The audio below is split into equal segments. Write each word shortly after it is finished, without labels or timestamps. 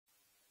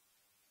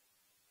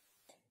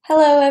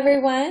Hello,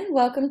 everyone.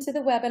 Welcome to the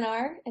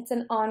webinar. It's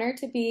an honor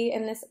to be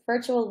in this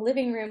virtual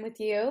living room with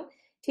you,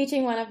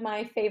 teaching one of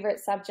my favorite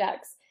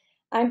subjects.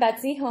 I'm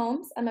Betsy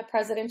Holmes. I'm a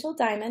Presidential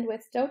Diamond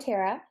with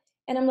doTERRA,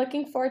 and I'm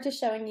looking forward to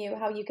showing you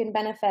how you can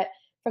benefit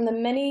from the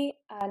many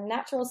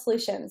natural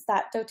solutions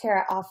that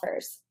doTERRA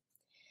offers.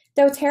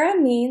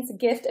 doTERRA means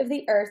gift of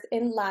the earth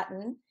in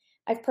Latin.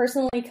 I've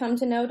personally come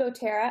to know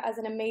doTERRA as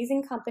an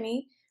amazing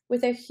company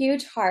with a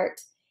huge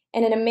heart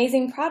and an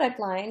amazing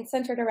product line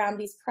centered around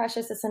these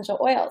precious essential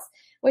oils,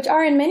 which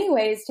are in many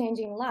ways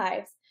changing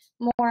lives.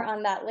 More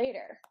on that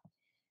later.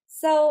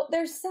 So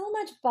there's so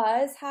much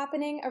buzz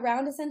happening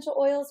around essential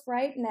oils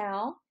right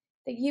now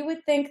that you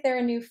would think they're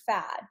a new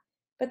fad.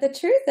 But the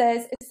truth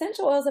is,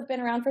 essential oils have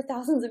been around for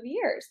thousands of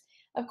years,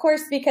 of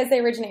course, because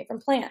they originate from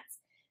plants.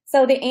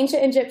 So the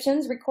ancient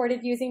Egyptians recorded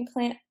using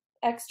plant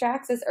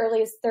extracts as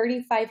early as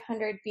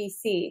 3500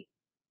 BC.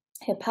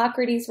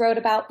 Hippocrates wrote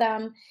about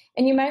them,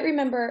 and you might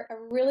remember a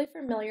really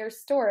familiar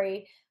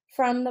story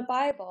from the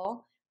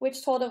Bible,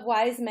 which told of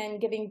wise men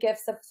giving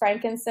gifts of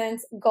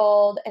frankincense,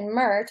 gold, and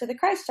myrrh to the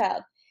Christ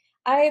child.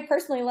 I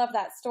personally love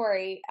that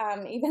story,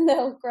 even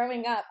though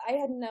growing up, I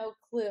had no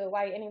clue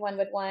why anyone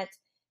would want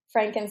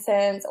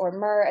frankincense or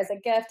myrrh as a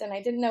gift, and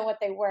I didn't know what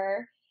they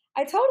were.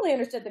 I totally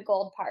understood the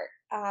gold part,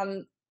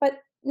 but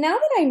now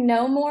that I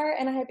know more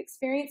and I have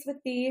experience with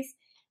these,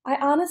 I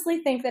honestly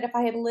think that if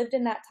I had lived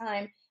in that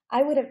time,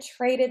 I would have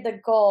traded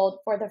the gold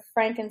for the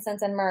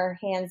frankincense and myrrh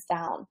hands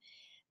down.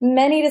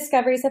 Many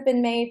discoveries have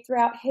been made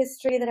throughout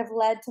history that have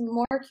led to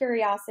more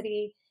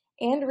curiosity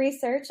and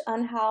research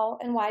on how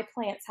and why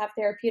plants have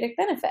therapeutic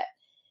benefit.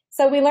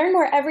 So we learn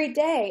more every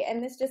day,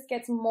 and this just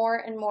gets more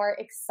and more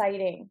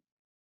exciting.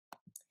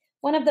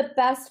 One of the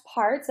best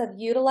parts of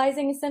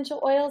utilizing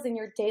essential oils in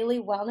your daily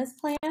wellness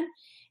plan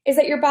is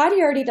that your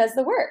body already does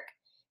the work.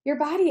 Your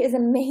body is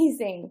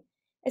amazing.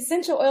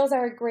 Essential oils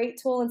are a great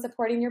tool in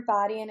supporting your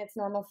body and its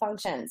normal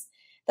functions.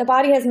 The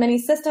body has many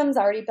systems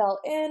already built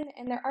in,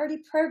 and they're already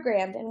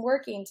programmed and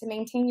working to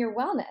maintain your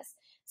wellness.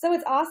 So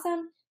it's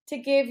awesome to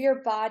give your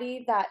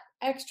body that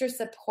extra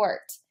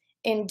support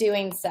in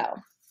doing so.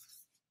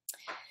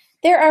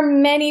 There are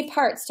many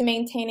parts to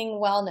maintaining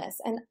wellness,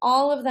 and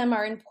all of them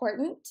are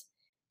important.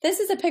 This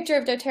is a picture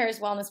of doTERRA's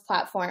wellness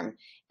platform,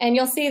 and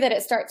you'll see that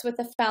it starts with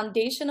the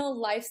foundational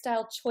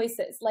lifestyle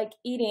choices like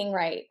eating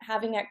right,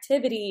 having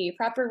activity,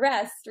 proper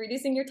rest,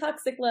 reducing your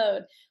toxic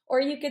load,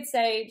 or you could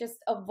say just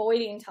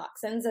avoiding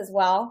toxins as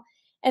well.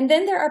 And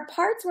then there are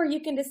parts where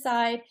you can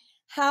decide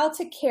how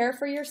to care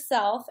for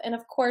yourself and,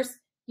 of course,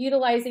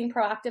 utilizing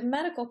proactive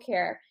medical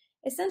care.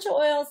 Essential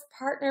oils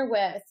partner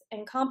with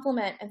and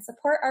complement and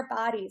support our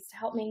bodies to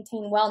help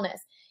maintain wellness.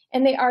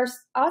 And they are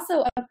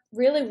also a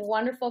really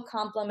wonderful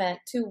complement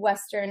to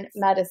Western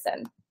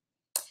medicine.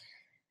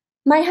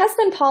 My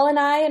husband Paul and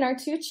I and our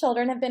two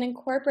children have been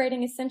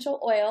incorporating essential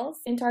oils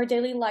into our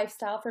daily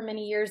lifestyle for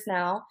many years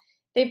now.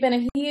 They've been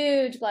a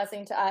huge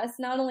blessing to us.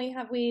 Not only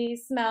have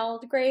we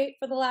smelled great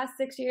for the last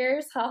 6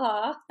 years,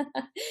 haha,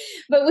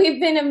 but we've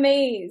been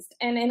amazed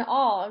and in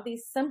awe of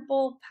these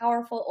simple,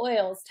 powerful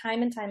oils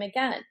time and time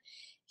again.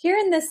 Here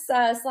in this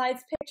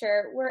slide's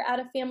picture, we're at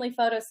a family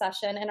photo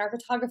session, and our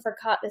photographer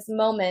caught this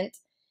moment.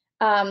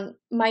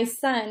 My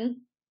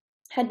son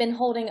had been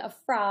holding a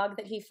frog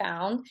that he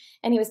found,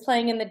 and he was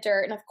playing in the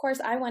dirt, and of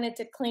course I wanted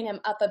to clean him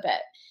up a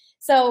bit.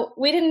 So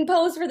we didn't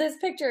pose for this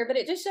picture, but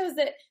it just shows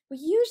that we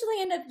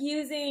usually end up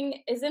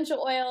using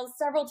essential oils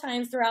several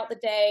times throughout the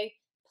day,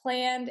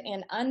 planned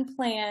and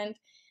unplanned.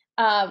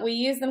 We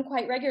use them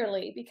quite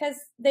regularly because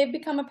they've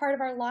become a part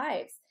of our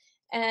lives,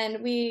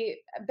 and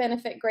we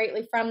benefit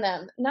greatly from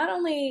them. Not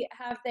only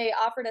have they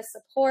offered us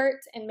support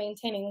in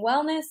maintaining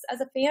wellness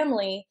as a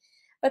family,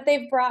 but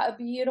they've brought a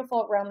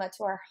beautiful aroma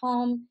to our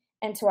home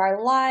and to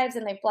our lives,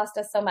 and they've blessed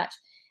us so much.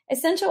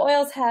 Essential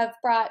oils have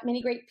brought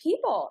many great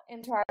people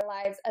into our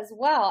lives as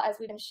well as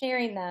we've been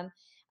sharing them.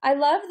 I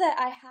love that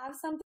I have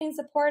something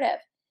supportive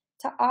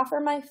to offer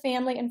my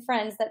family and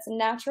friends that's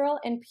natural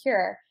and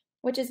pure,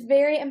 which is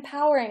very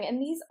empowering.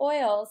 And these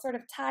oils sort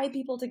of tie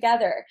people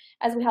together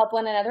as we help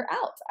one another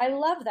out. I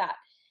love that.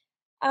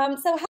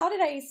 So how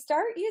did I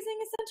start using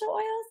essential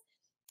oils?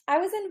 I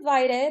was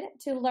invited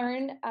to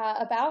learn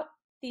about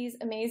these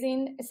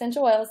amazing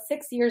essential oils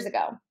 6 years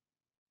ago.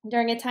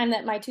 During a time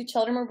that my two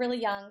children were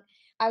really young,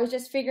 I was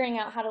just figuring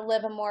out how to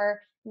live a more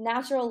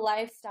natural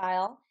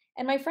lifestyle.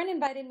 And my friend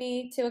invited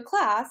me to a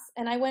class,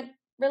 and I went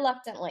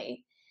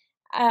reluctantly.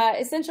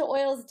 Essential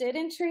oils did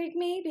intrigue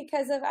me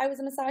because I was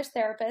a massage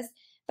therapist,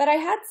 but I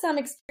had some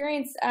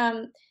experience,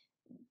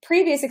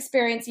 previous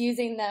experience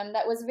using them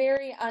that was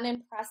very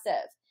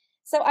unimpressive.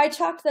 So I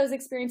chalked those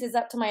experiences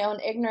up to my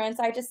own ignorance.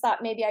 I just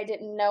thought maybe I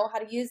didn't know how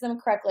to use them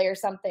correctly or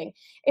something.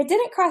 It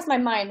didn't cross my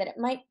mind that it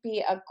might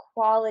be a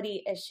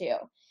quality issue.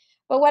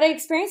 But what I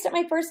experienced at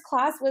my first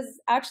class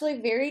was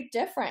actually very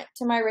different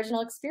to my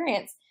original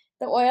experience.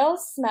 The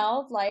oils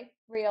smelled like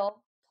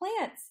real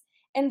plants,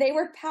 and they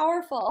were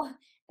powerful,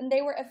 and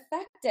they were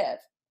effective.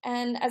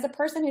 And as a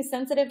person who's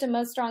sensitive to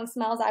most strong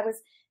smells, I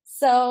was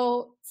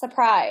so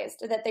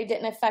surprised that they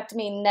didn't affect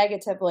me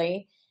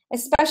negatively.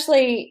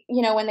 especially,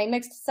 when they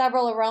mixed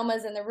several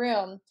aromas in the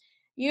room.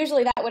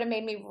 Usually that would have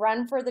made me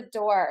run for the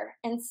door.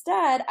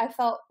 Instead, I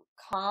felt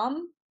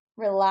calm,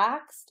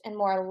 relaxed, and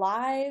more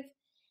alive.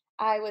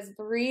 I was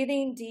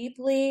breathing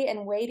deeply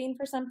and waiting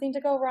for something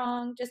to go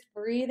wrong, just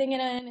breathing it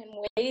in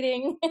and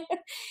waiting.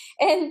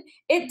 And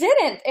it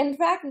didn't. In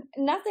fact,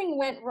 nothing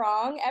went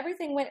wrong.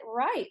 Everything went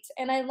right.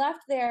 And I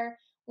left there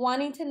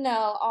wanting to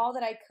know all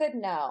that I could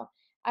know.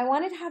 I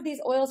wanted to have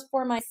these oils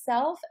for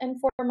myself and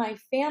for my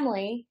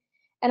family.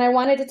 And I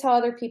wanted to tell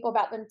other people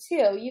about them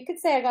too. You could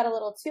say I got a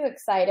little too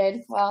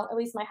excited. Well, at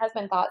least my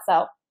husband thought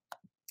so.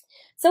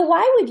 So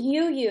why would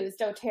you use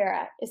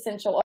doTERRA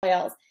essential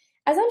oils?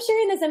 As I'm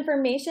sharing this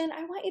information,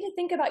 I want you to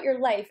think about your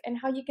life and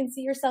how you can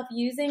see yourself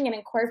using and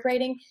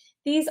incorporating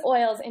these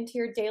oils into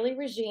your daily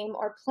regime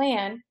or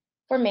plan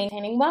for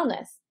maintaining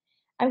wellness.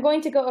 I'm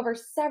going to go over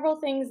several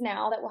things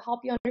now that will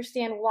help you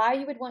understand why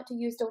you would want to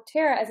use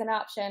doTERRA as an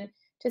option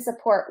to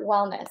support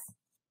wellness.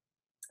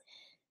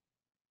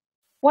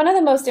 One of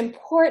the most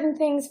important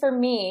things for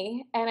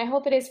me, and I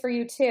hope it is for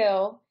you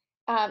too,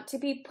 to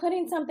be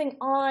putting something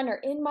on or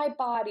in my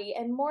body,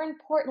 and more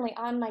importantly,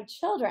 on my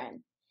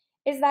children,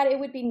 is that it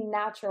would be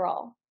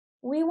natural.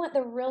 We want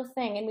the real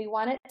thing, and we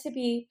want it to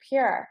be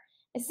pure.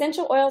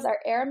 Essential oils are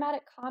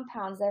aromatic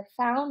compounds. They're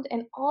found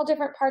in all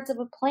different parts of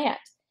a plant.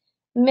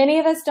 Many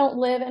of us don't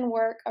live and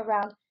work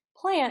around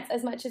plants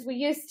as much as we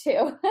used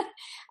to,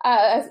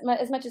 as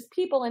much as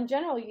people in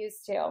general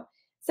used to.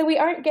 So we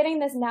aren't getting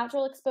this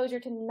natural exposure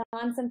to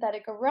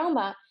non-synthetic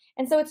aroma.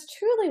 And so it's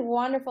truly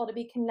wonderful to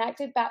be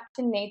connected back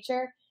to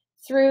nature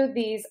through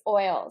these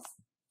oils.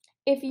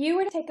 If you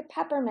were to take a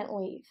peppermint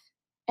leaf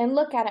and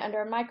look at it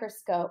under a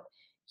microscope,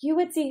 you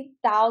would see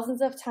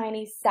thousands of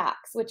tiny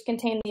sacs which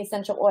contain the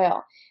essential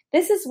oil.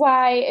 This is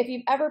why if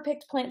you've ever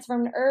picked plants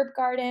from an herb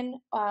garden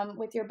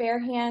with your bare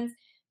hands,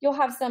 you'll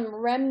have some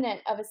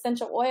remnant of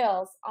essential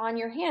oils on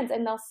your hands,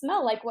 and they'll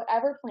smell like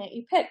whatever plant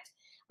you picked,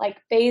 like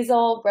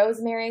basil,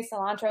 rosemary,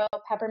 cilantro,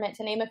 peppermint,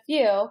 to name a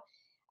few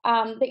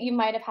that you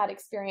might have had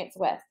experience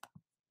with.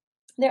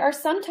 There are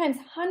sometimes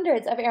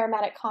hundreds of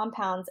aromatic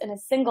compounds in a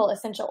single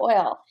essential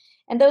oil,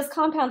 and those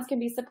compounds can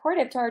be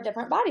supportive to our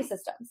different body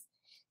systems.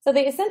 So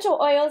the essential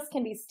oils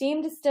can be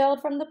steam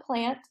distilled from the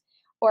plant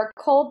or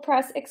cold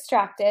press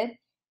extracted.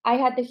 I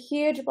had the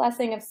huge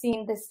blessing of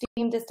seeing the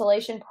steam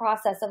distillation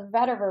process of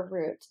vetiver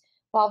root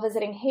while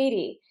visiting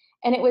Haiti,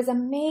 and it was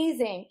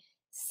amazing.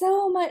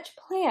 So much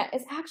plant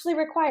is actually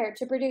required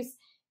to produce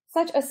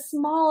such a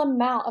small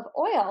amount of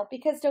oil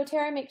because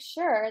doTERRA makes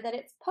sure that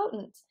it's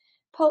potent.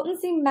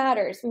 Potency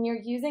matters when you're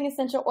using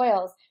essential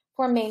oils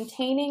for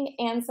maintaining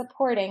and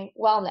supporting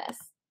wellness.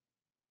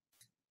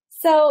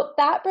 So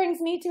that brings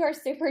me to our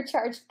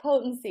supercharged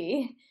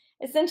potency.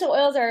 Essential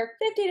oils are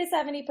 50 to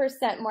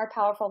 70% more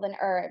powerful than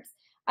herbs.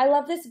 I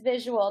love this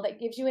visual that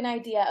gives you an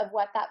idea of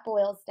what that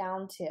boils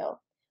down to.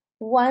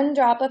 1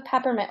 drop of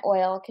peppermint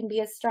oil can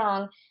be as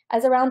strong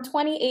as around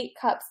 28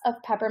 cups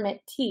of peppermint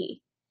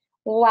tea.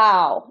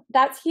 Wow,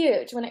 that's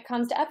huge when it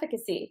comes to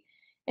efficacy.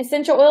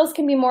 Essential oils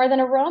can be more than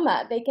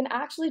aroma. They can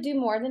actually do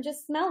more than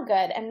just smell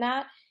good, and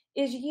that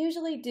is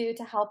usually due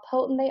to how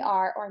potent they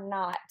are or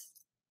not.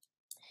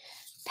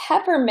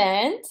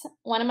 Peppermint,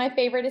 one of my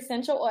favorite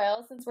essential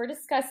oils, since we're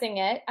discussing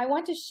it, I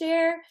want to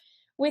share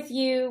with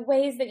you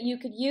ways that you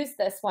could use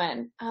this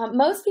one.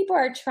 Most people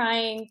are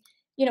trying,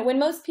 when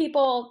most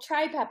people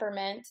try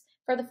peppermint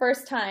for the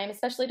first time,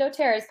 especially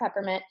doTERRA's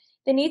peppermint,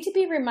 they need to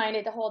be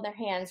reminded to hold their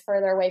hands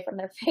further away from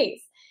their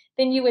face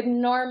than you would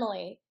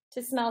normally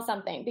to smell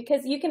something,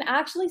 because you can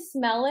actually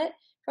smell it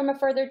from a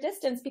further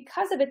distance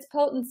because of its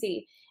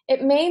potency.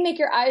 It may make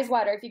your eyes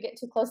water if you get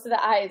too close to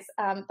the eyes,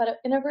 but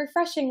in a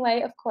refreshing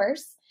way, of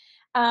course.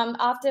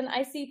 Often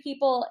I see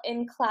people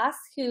in class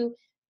who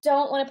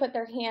don't want to put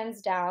their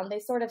hands down. They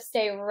sort of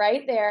stay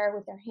right there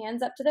with their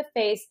hands up to the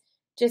face,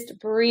 just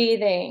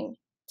breathing,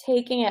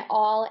 taking it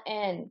all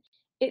in.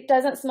 It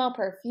doesn't smell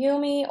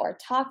perfumey or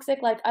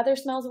toxic like other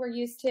smells we're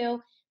used to.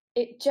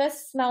 It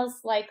just smells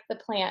like the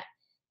plant.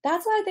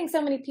 That's why I think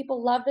so many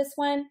people love this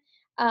one,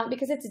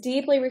 because it's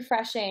deeply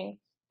refreshing.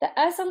 The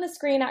S on the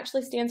screen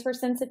actually stands for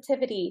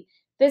sensitivity.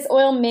 This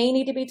oil may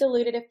need to be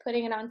diluted if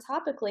putting it on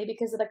topically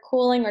because of the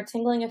cooling or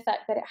tingling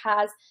effect that it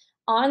has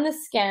on the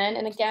skin.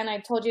 And again, I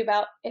told you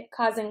about it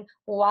causing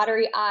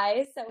watery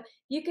eyes. So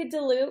you could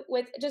dilute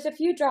with just a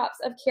few drops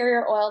of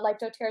carrier oil like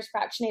doTERRA's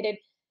fractionated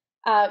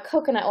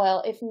coconut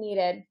oil if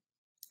needed.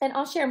 And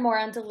I'll share more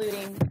on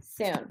diluting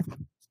soon.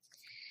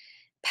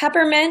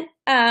 Peppermint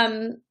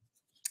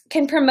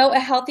can promote a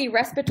healthy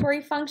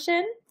respiratory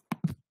function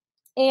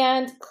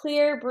and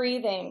clear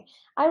breathing.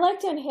 I like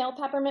to inhale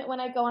peppermint when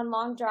I go on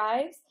long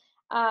drives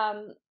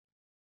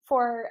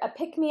for a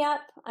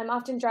pick-me-up. I'm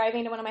often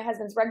driving to one of my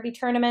husband's rugby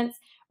tournaments.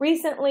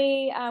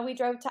 Recently, we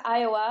drove to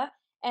Iowa,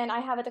 and I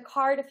have a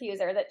car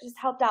diffuser that just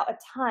helped out a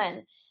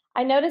ton.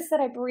 I noticed that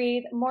I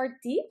breathe more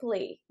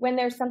deeply when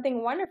there's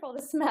something wonderful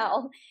to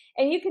smell,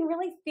 and you can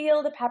really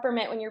feel the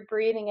peppermint when you're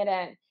breathing it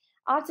in.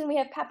 Often we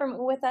have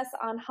peppermint with us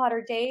on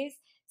hotter days,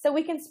 so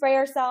we can spray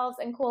ourselves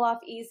and cool off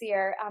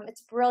easier.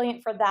 It's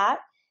brilliant for that.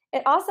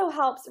 It also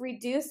helps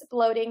reduce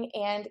bloating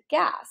and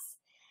gas.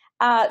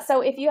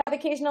 So if you have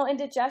occasional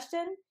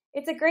indigestion,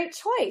 it's a great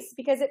choice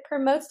because it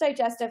promotes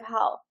digestive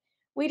health.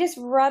 We just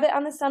rub it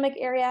on the stomach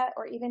area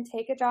or even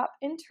take a drop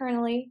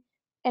internally.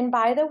 And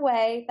by the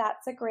way,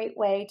 that's a great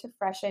way to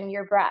freshen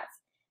your breath.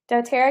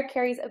 doTERRA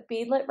carries a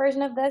beadlet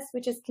version of this,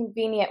 which is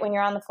convenient when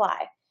you're on the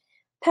fly.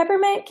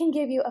 Peppermint can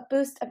give you a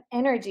boost of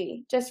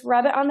energy. Just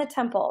rub it on the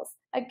temples.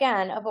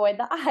 Again, avoid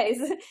the eyes.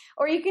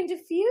 Or you can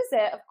diffuse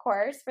it, of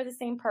course, for the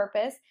same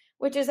purpose,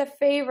 which is a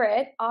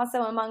favorite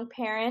also among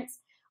parents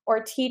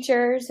or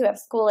teachers who have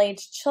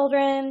school-aged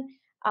children,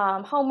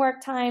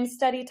 homework time,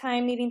 study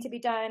time needing to be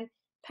done.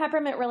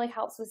 Peppermint really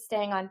helps with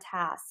staying on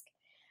task.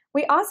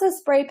 We also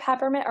spray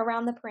peppermint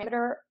around the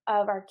perimeter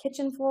of our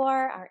kitchen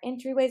floor, our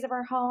entryways of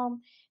our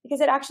home,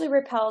 because it actually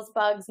repels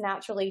bugs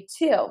naturally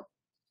too.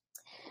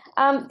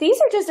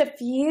 These are just a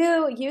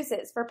few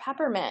uses for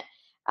peppermint.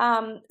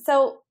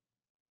 So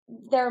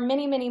there are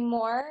many, many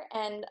more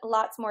and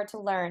lots more to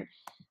learn.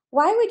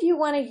 Why would you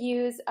want to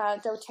use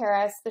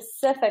doTERRA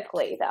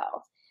specifically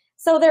though?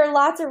 So there are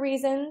lots of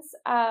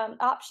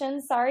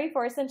options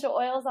for essential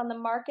oils on the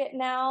market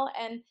now,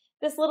 and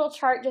this little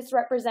chart just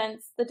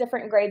represents the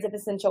different grades of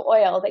essential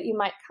oil that you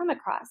might come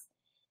across.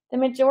 The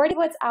majority of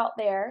what's out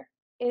there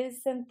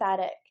is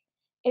synthetic.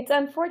 It's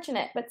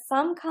unfortunate, but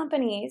some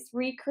companies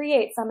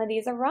recreate some of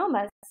these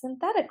aromas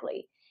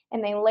synthetically,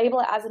 and they label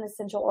it as an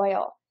essential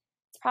oil.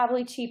 It's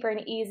probably cheaper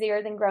and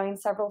easier than growing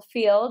several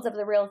fields of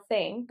the real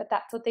thing, but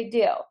that's what they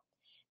do.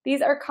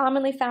 These are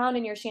commonly found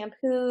in your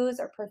shampoos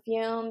or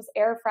perfumes,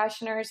 air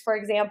fresheners, for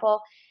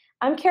example.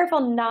 I'm careful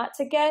not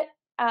to get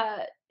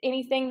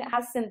anything that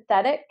has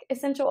synthetic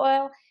essential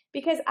oil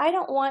because I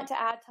don't want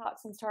to add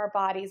toxins to our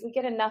bodies. We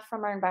get enough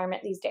from our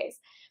environment these days.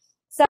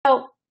 So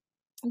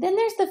then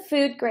there's the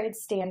food grade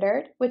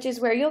standard, which is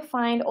where you'll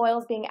find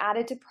oils being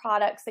added to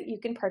products that you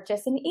can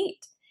purchase and eat.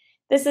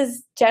 This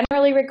is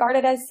generally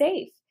regarded as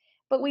safe,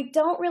 but we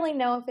don't really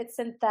know if it's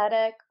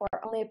synthetic or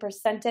only a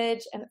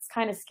percentage, and it's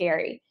kind of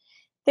scary.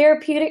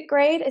 Therapeutic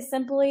grade is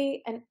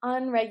simply an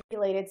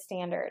unregulated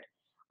standard.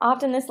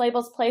 Often this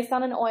label is placed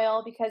on an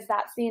oil because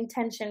that's the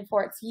intention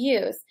for its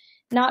use,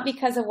 not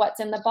because of what's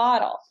in the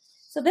bottle.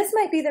 So this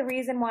might be the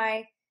reason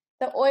why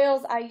the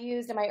oils I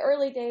used in my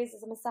early days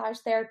as a massage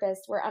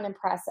therapist were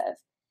unimpressive.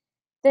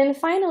 Then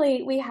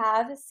finally, we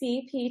have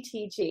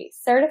CPTG,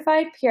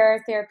 Certified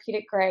Pure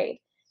Therapeutic Grade.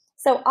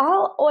 So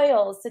all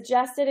oils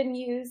suggested and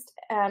used,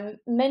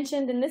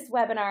 mentioned in this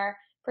webinar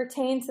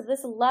pertain to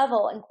this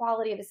level and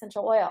quality of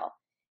essential oil.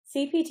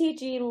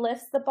 CPTG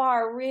lifts the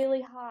bar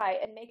really high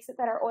and makes it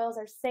that our oils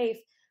are safe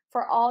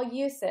for all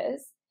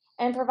uses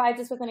and provides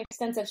us with an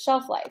extensive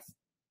shelf life.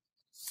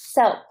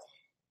 So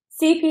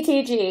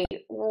CPTG,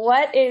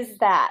 what is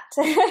that?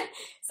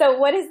 So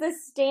what is the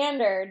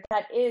standard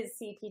that is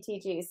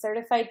CPTG,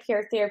 Certified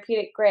Pure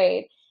Therapeutic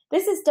Grade?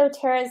 This is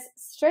doTERRA's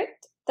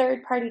strict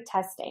third-party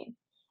testing.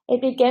 It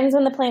begins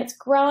when the plant's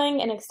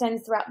growing and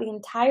extends throughout the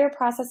entire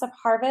process of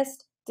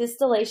harvest,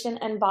 distillation,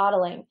 and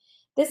bottling.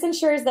 This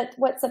ensures that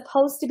what's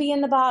supposed to be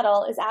in the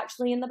bottle is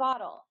actually in the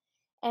bottle.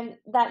 And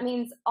that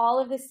means all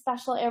of the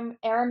special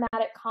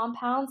aromatic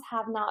compounds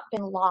have not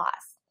been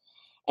lost.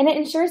 And it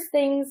ensures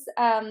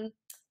that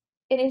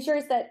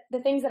the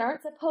things that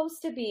aren't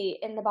supposed to be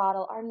in the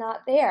bottle are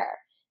not there.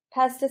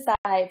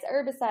 Pesticides,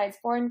 herbicides,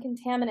 foreign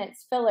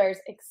contaminants, fillers,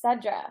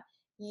 etc.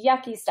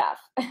 Yucky stuff.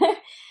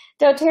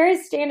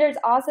 doTERRA's standards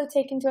also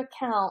take into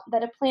account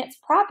that a plant's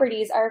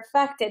properties are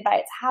affected by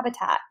its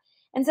habitat.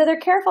 And so they're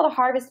careful to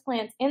harvest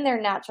plants in their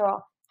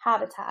natural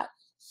habitat.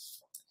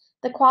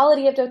 The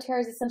quality of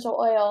doTERRA's essential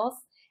oils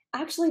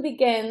actually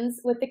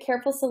begins with the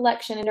careful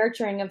selection and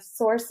nurturing of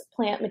source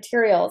plant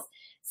materials.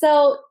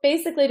 So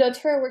basically,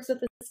 doTERRA works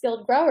with the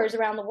skilled growers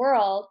around the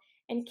world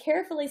and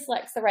carefully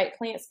selects the right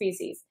plant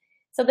species.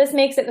 So this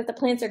makes it that the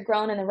plants are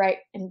grown in the right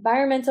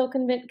environmental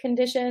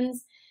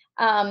conditions.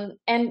 And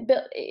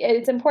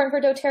it's important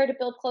for doTERRA to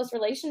build close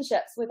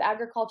relationships with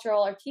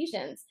agricultural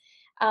artisans.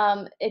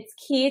 It's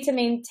key to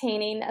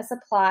maintaining a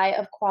supply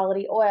of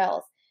quality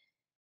oils.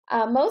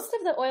 Most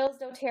of the oils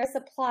doTERRA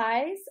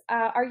supplies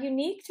are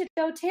unique to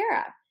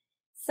doTERRA.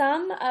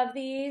 Some of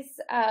these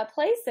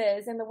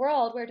places in the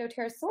world where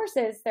doTERRA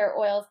sources their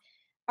oils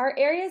are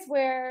areas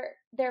where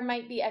there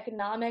might be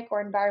economic or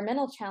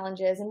environmental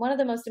challenges. And one of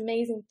the most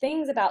amazing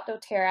things about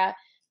doTERRA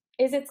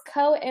is its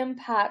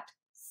co-impact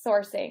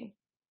sourcing.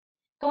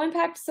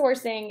 Co-impact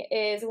sourcing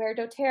is where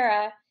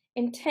doTERRA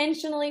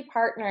intentionally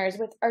partners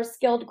with our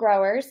skilled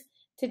growers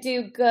to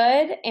do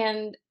good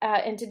and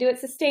to do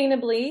it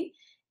sustainably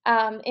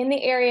in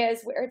the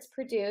areas where it's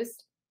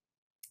produced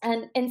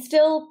and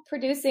still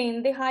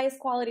producing the highest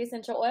quality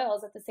essential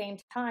oils at the same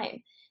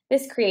time.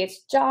 This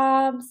creates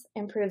jobs,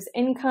 improves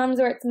incomes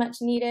where it's much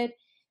needed.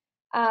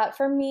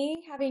 For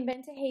me, having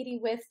been to Haiti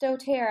with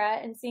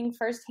doTERRA and seeing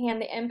firsthand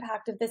the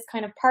impact of this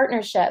kind of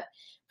partnership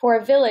for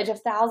a village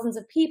of thousands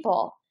of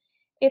people,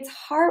 it's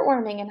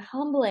heartwarming and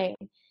humbling.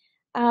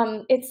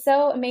 It's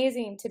so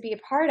amazing to be a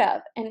part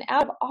of. And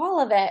out of all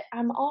of it,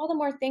 I'm all the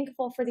more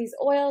thankful for these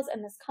oils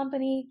and this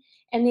company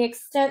and the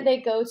extent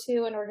they go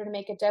to in order to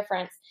make a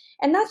difference.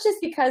 And that's just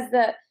because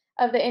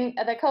of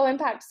the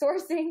co-impact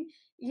sourcing.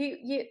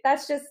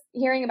 That's just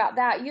hearing about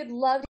that. You'd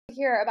love to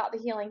hear about the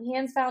Healing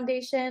Hands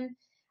Foundation.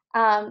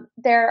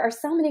 There are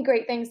so many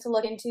great things to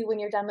look into when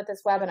you're done with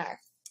this webinar.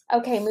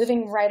 Okay,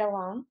 moving right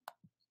along.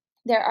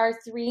 There are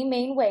 3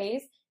 main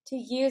ways to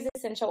use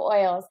essential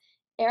oils: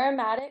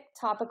 aromatic,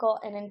 topical,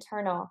 and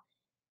internal.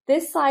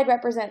 This slide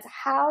represents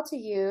how to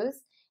use,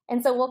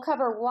 and so we'll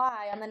cover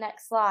why on the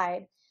next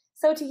slide.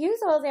 So to use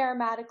oils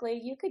aromatically,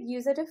 you could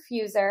use a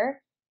diffuser,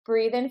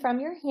 breathe in from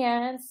your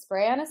hands,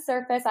 spray on a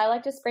surface. I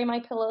like to spray my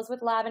pillows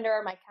with lavender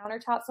or my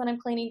countertops when I'm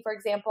cleaning, for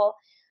example,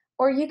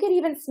 or you could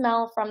even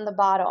smell from the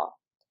bottle.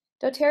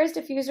 doTERRA's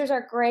diffusers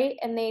are great,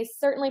 and they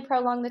certainly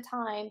prolong the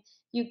time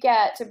you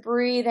get to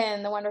breathe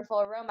in the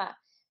wonderful aroma.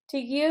 To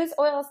use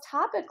oils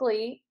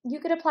topically, you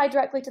could apply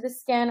directly to the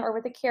skin or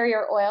with a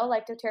carrier oil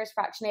like doTERRA's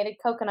fractionated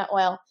coconut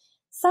oil.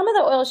 Some of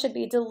the oil should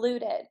be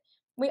diluted.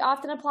 We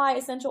often apply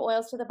essential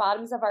oils to the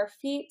bottoms of our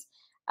feet,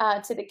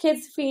 to the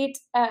kids' feet.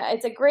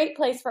 It's a great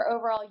place for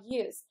overall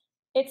use.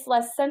 It's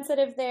less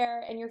sensitive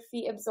there, and your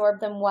feet absorb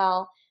them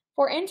well.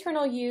 For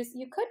internal use,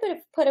 you could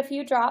put a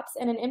few drops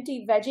in an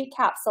empty veggie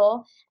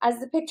capsule, as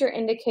the picture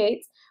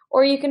indicates,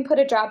 or you can put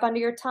a drop under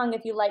your tongue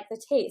if you like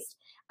the taste.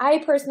 I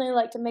personally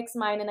like to mix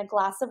mine in a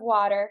glass of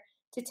water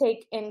to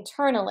take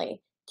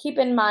internally. Keep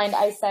in mind,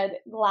 I said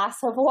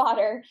glass of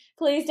water.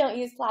 Please don't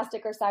use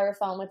plastic or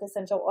styrofoam with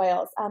essential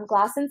oils.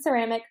 Glass and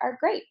ceramic are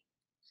great.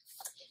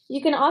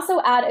 You can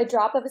also add a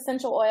drop of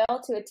essential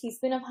oil to a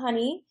teaspoon of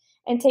honey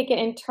and take it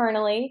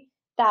internally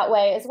that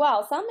way as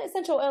well. Some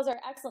essential oils are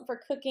excellent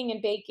for cooking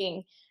and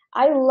baking.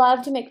 I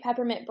love to make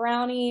peppermint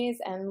brownies,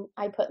 and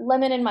I put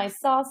lemon in my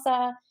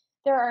salsa.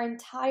 There are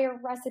entire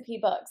recipe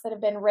books that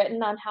have been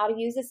written on how to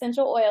use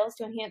essential oils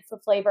to enhance the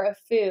flavor of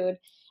food.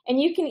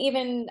 And you can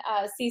even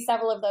see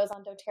several of those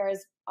on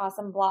doTERRA's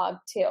awesome blog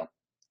too.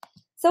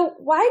 So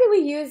why do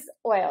we use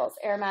oils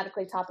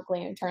aromatically, topically,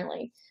 and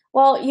internally?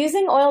 Well,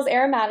 using oils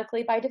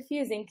aromatically by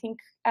diffusing can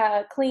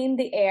clean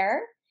the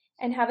air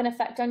and have an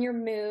effect on your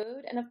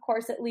mood. And of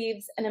course, it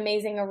leaves an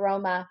amazing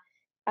aroma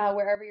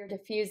wherever you're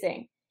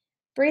diffusing.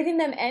 Breathing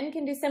them in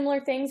can do similar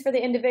things for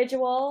the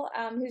individual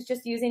who's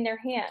just using their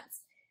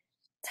hands.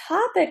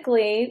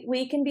 Topically,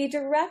 we can be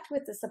direct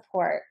with the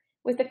support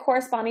with the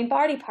corresponding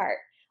body part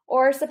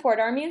or support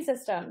our immune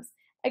systems.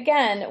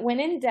 Again, when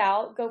in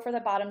doubt, go for the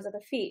bottoms of the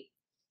feet.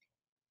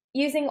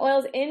 Using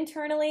oils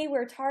internally,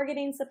 we're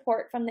targeting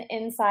support from the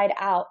inside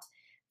out.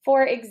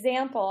 For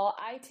example,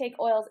 I take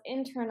oils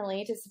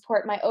internally to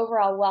support my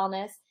overall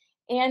wellness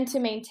and to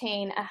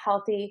maintain a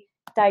healthy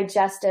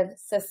digestive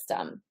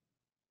system.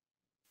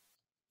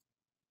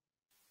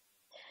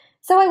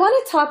 So I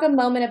want to talk a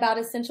moment about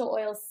essential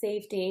oil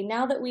safety.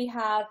 Now that we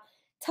have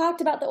talked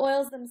about the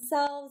oils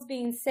themselves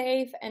being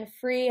safe and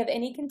free of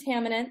any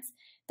contaminants,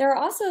 there are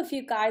also a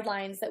few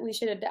guidelines that we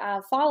should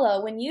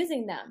follow when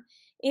using them,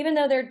 even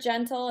though they're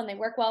gentle and they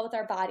work well with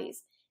our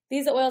bodies.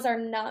 These oils are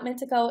not meant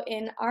to go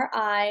in our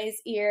eyes,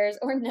 ears,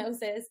 or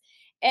noses.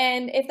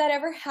 And if that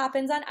ever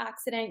happens on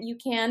accident, you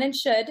can and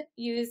should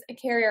use a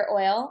carrier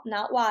oil,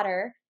 not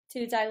water,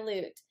 to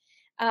dilute.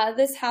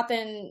 This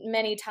happened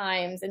many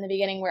times in the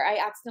beginning where I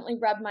accidentally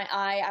rubbed my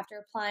eye after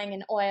applying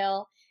an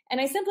oil, and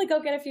I simply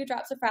go get a few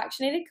drops of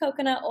fractionated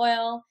coconut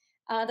oil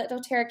that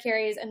doTERRA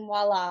carries, and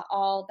voila,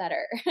 all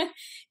better.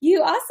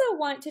 You also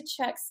want to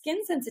check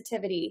skin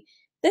sensitivity.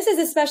 This is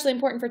especially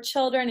important for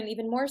children and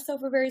even more so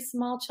for very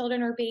small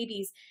children or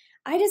babies.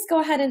 I just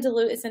go ahead and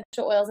dilute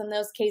essential oils in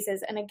those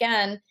cases. And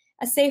again,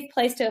 a safe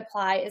place to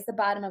apply is the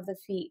bottom of the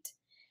feet.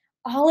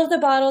 All of the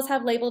bottles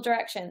have label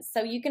directions,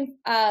 so you can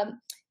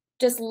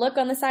just look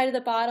on the side of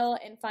the bottle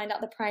and find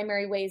out the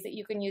primary ways that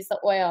you can use the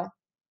oil.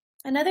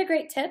 Another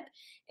great tip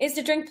is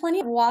to drink plenty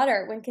of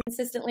water when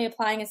consistently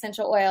applying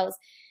essential oils.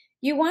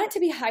 You want to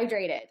be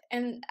hydrated,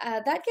 and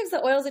that gives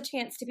the oils a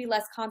chance to be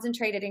less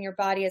concentrated in your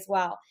body as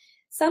well.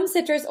 Some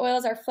citrus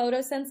oils are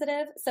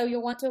photosensitive, so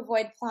you'll want to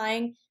avoid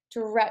applying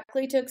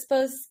directly to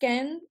exposed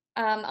skin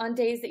on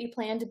days that you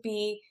plan to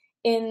be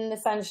in the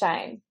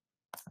sunshine.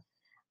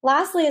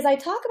 Lastly, as I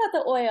talk about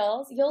the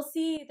oils, you'll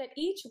see that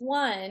each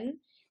one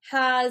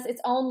has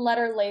its own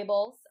letter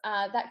labels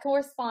that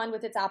correspond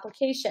with its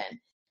application.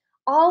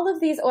 All of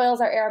these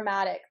oils are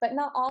aromatic, but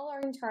not all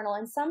are internal,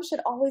 and some should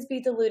always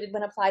be diluted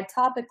when applied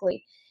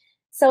topically.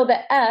 So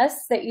the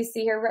S that you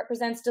see here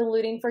represents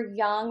diluting for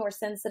young or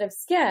sensitive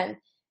skin,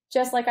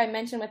 just like I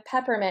mentioned with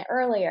peppermint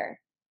earlier.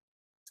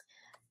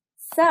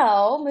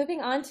 So moving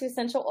on to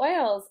essential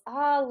oils.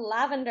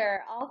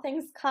 Lavender, all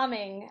things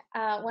calming,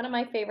 one of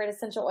my favorite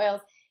essential oils.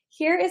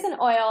 Here is an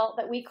oil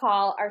that we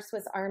call our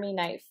Swiss Army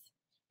knife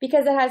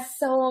because it has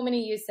so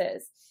many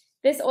uses.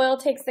 This oil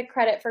takes the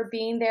credit for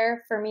being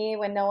there for me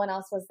when no one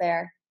else was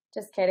there.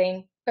 Just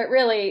kidding. But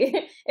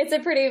really, it's a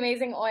pretty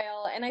amazing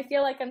oil, and I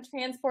feel like I'm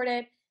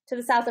transported to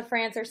the south of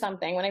France or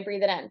something when I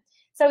breathe it in.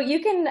 So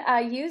you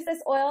can use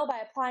this oil by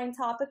applying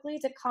topically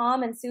to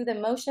calm and soothe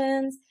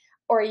emotions,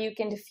 or you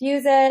can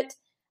diffuse it.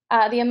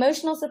 The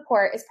emotional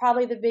support is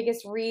probably the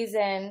biggest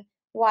reason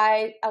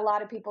why a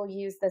lot of people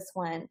use this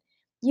one.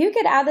 You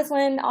could add this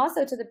one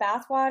also to the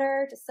bath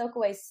water to soak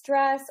away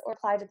stress or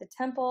apply to the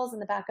temples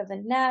and the back of the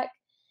neck.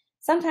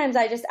 Sometimes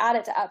I just add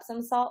it to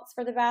Epsom salts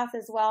for the bath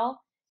as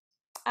well.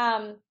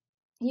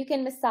 You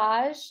can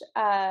massage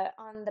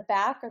on the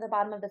back or the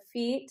bottom of the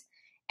feet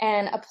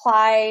and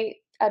apply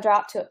a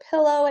drop to a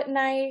pillow at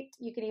night.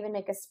 You can even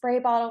make a spray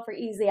bottle for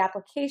easy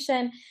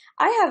application.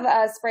 I have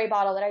a spray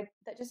bottle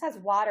that just has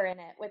water in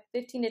it with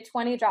 15 to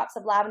 20 drops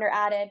of lavender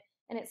added,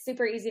 and it's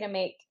super easy to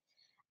make.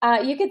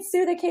 You could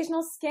soothe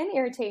occasional skin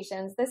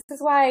irritations. This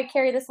is why I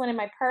carry this one in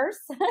my purse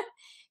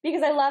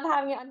because I love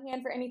having it on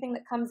hand for anything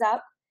that comes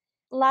up.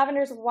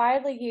 Lavender is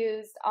widely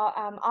used,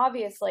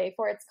 obviously,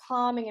 for its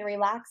calming and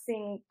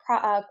relaxing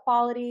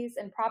qualities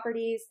and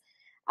properties.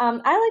 I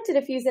like to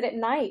diffuse it at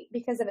night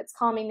because of its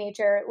calming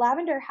nature.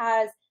 Lavender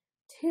has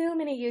too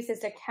many uses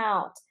to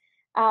count,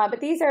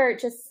 but these are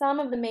just some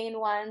of the main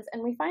ones,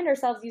 and we find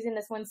ourselves using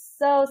this one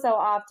so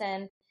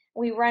often.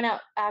 We run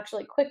out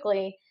actually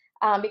quickly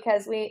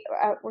because we're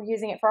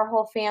using it for our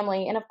whole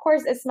family. And of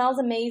course, it smells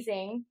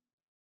amazing.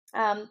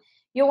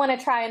 You'll want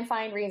to try and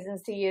find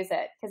reasons to use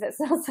it because it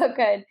smells so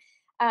good.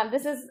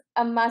 This is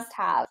a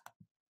must-have.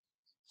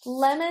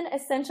 Lemon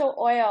essential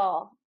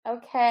oil.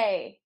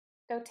 Okay.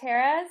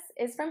 doTERRA's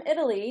is from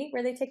Italy,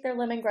 where they take their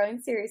lemon growing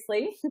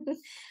seriously.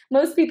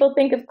 Most people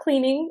think of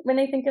cleaning when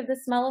they think of the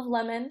smell of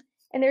lemon,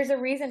 and there's a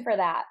reason for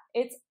that.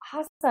 It's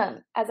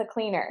awesome as a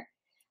cleaner,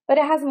 but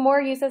it has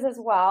more uses as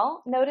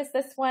well. Notice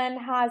this one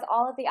has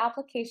all of the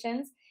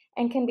applications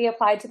and can be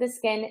applied to the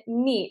skin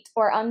neat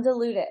or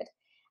undiluted.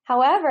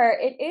 However,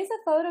 it is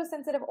a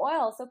photosensitive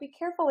oil, so be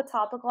careful with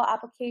topical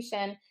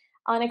application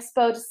on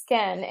exposed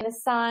skin in the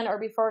sun or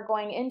before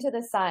going into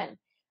the sun.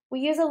 We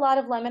use a lot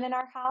of lemon in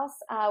our house.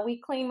 We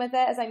clean with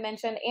it, as I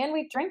mentioned, and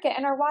we drink it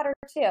in our water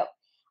too.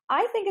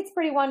 I think it's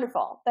pretty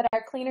wonderful that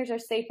our cleaners are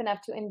safe enough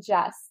to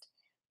ingest.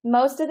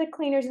 Most of the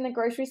cleaners in the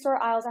grocery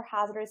store aisles are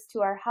hazardous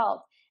to our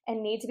health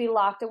and need to be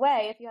locked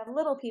away if you have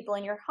little people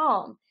in your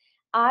home.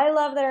 I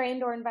love that our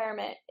indoor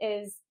environment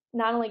is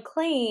not only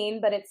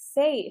clean, but it's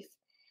safe.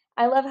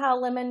 I love how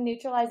lemon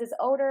neutralizes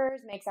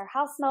odors, makes our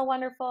house smell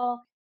wonderful.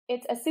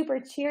 It's a super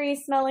cheery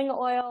smelling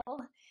oil.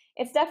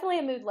 It's definitely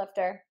a mood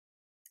lifter.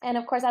 And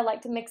of course, I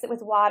like to mix it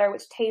with water,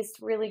 which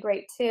tastes really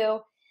great too.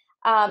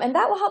 And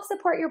that will help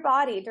support your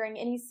body during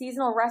any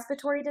seasonal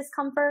respiratory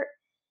discomfort.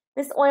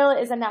 This oil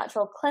is a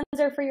natural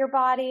cleanser for your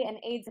body and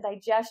aids in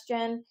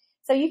digestion.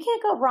 So you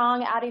can't go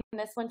wrong adding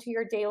this one to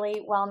your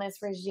daily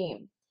wellness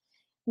regime.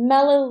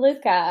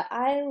 Melaleuca.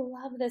 I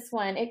love this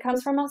one. It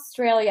comes from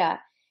Australia.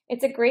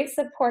 It's a great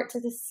support to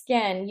the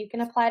skin. You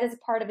can apply it as a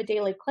part of a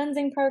daily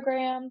cleansing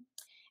program.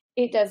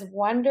 It does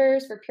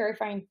wonders for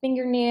purifying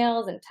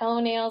fingernails and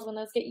toenails when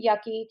those get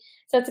yucky.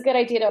 So it's a good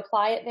idea to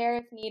apply it there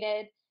if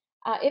needed.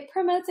 It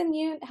promotes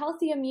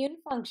healthy immune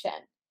function,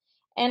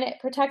 and it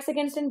protects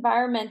against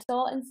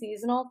environmental and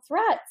seasonal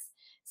threats.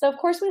 So of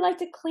course we like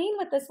to clean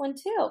with this one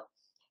too.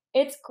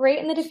 It's great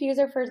in the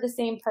diffuser for the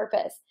same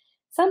purpose.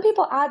 Some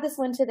people add this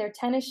one to their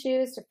tennis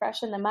shoes to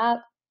freshen them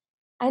up.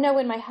 I know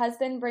when my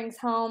husband brings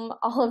home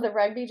all of the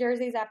rugby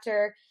jerseys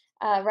after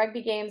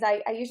rugby games,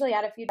 I usually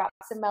add a few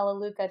drops of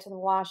Melaleuca to the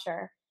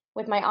washer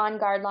with my On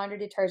Guard laundry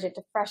detergent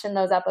to freshen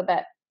those up a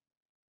bit.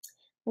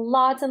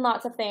 Lots and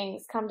lots of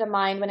things come to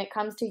mind when it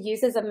comes to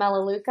uses of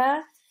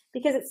Melaleuca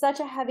because it's such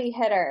a heavy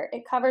hitter.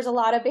 It covers a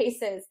lot of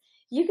bases.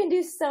 You can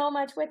do so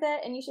much with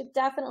it, and you should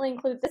definitely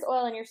include this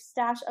oil in your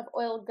stash of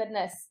oil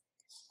goodness.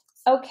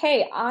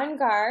 Okay, On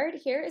Guard.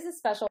 Here is a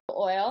special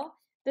oil.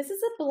 This is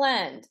a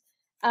blend.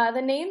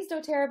 The names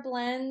doTERRA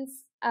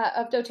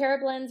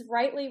blends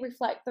rightly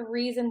reflect the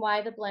reason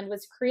why the blend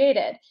was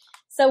created.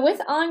 So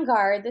with On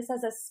Guard, this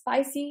has a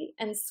spicy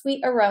and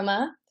sweet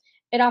aroma.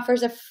 It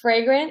offers a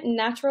fragrant,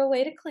 natural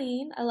way to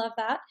clean. I love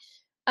that.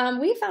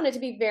 We found it to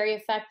be very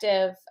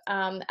effective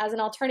as an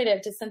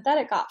alternative to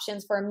synthetic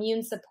options for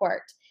immune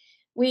support.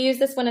 We use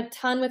this one a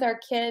ton with our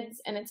kids,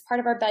 and it's part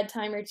of our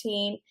bedtime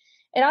routine.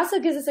 It also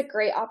gives us a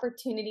great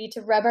opportunity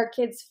to rub our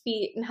kids'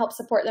 feet and help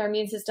support their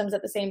immune systems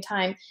at the same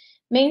time.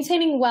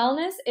 Maintaining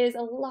wellness is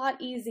a lot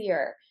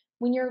easier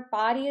when your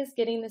body is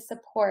getting the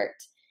support.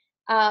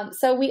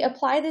 So we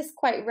apply this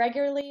quite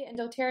regularly, and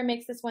doTERRA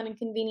makes this one in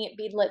convenient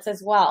beadlets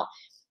as well.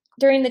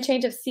 During the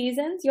change of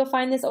seasons, you'll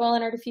find this oil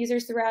in our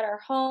diffusers throughout our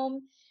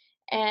home,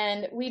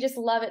 and we just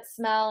love its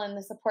smell and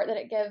the support that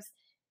it gives.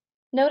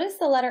 Notice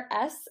the letter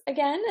S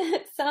again.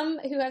 Some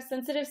who have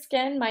sensitive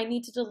skin might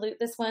need to dilute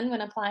this one when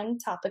applying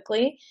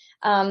topically.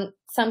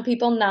 Some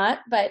people not,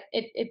 but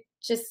it's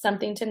just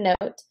something to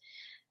note.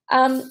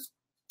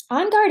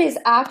 On Guard is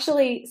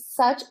actually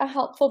such a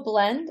helpful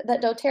blend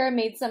that doTERRA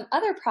made some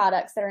other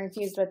products that are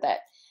infused with it.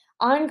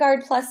 On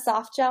Guard Plus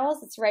soft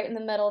gels, it's right in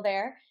the middle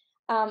there,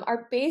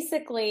 are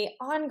basically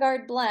On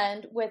Guard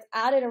blend with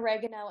added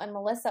oregano and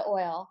melissa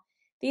oil.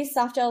 These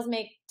soft gels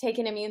make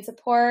taking immune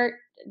support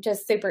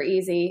just super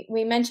easy.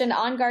 We mentioned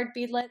On Guard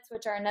beadlets,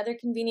 which are another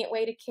convenient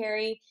way to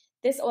carry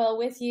this oil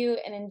with you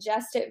and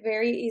ingest it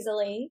very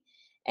easily.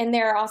 And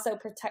there are also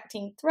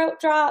protecting throat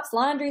drops,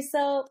 laundry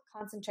soap,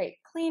 concentrate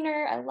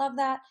cleaner. I love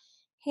that.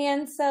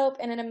 Hand soap,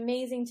 and an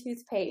amazing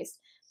toothpaste.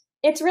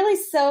 It's really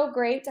so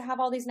great to have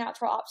all these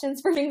natural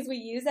options for things we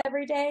use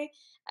every day.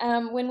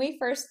 When we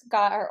first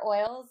got our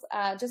oils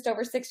just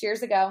over 6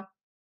 years ago,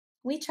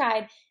 we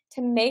tried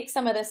to make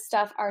some of this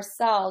stuff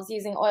ourselves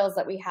using oils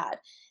that we had.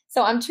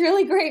 So I'm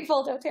truly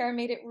grateful doTERRA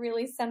made it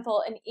really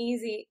simple and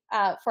easy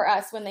for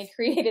us when they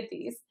created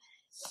these.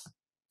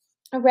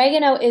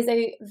 Oregano is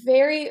a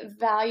very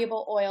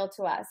valuable oil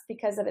to us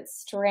because of its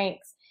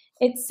strengths.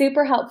 It's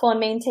super helpful in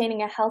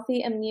maintaining a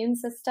healthy immune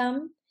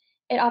system.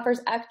 It offers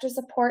extra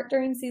support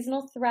during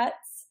seasonal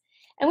threats.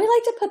 And we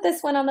like to put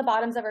this one on the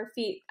bottoms of our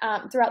feet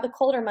throughout the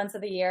colder months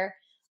of the year.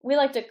 We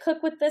like to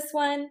cook with this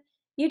one.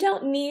 You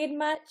don't need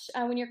much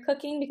when you're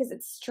cooking because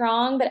it's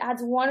strong, but it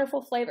adds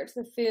wonderful flavor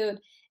to the food,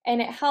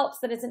 and it helps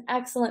that it's an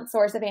excellent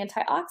source of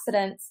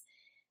antioxidants.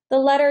 The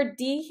letter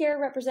D here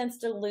represents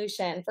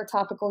dilution for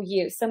topical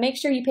use, so make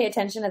sure you pay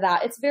attention to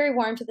that. It's very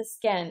warm to the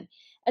skin.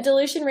 A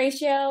dilution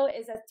ratio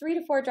is 3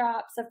 to 4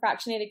 drops of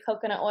fractionated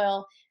coconut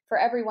oil for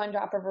every 1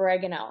 drop of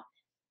oregano.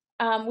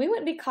 We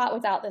wouldn't be caught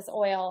without this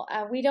oil.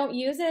 We don't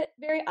use it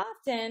very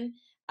often,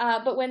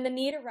 but when the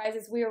need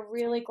arises, we are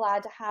really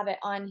glad to have it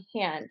on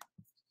hand.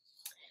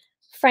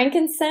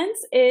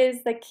 Frankincense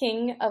is the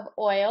king of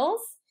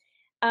oils.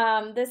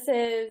 This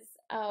is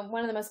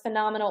one of the most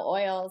phenomenal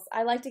oils.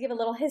 I like to give a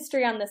little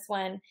history on this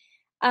one.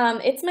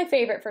 It's my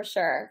favorite for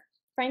sure.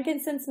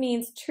 Frankincense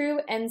means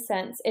true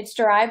incense. It's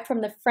derived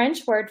from the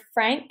French word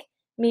franc,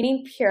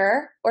 meaning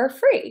pure or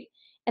free,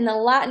 and the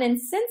Latin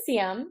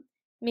incentium,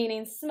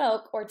 meaning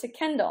smoke or to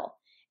kindle.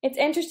 It's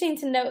interesting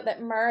to note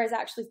that myrrh is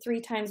actually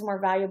 3 times more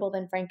valuable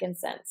than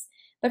frankincense,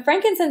 but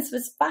frankincense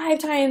was 5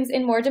 times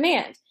in more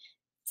demand.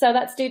 So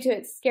that's due to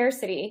its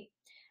scarcity.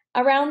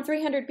 Around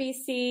 300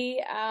 BC,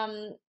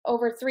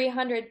 over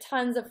 300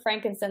 tons of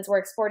frankincense were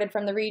exported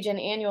from the region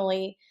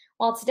annually,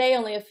 while today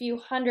only a few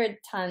hundred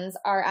tons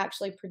are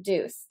actually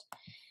produced.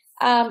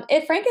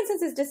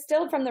 Frankincense is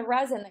distilled from the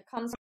resin that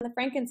comes from the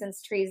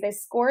frankincense trees. They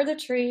score the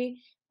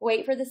tree,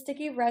 wait for the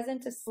sticky resin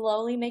to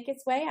slowly make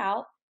its way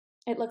out.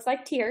 It looks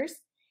like tears.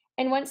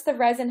 And once the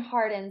resin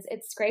hardens,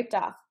 it's scraped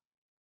off.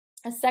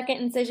 A second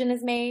incision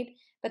is made,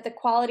 but the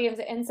quality of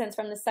the incense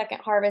from the second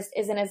harvest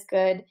isn't as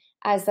good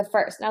as the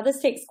first. Now,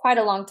 this takes quite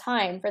a long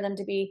time for them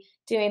to be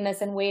doing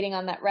this and waiting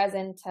on that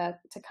resin to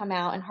come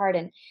out and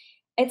harden.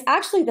 It's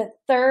actually the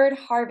third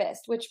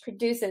harvest which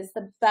produces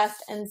the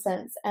best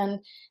incense and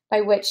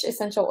by which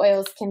essential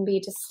oils can be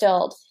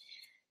distilled.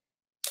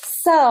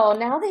 So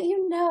now that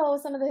you know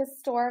some of the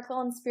historical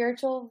and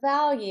spiritual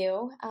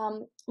value,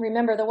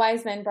 remember the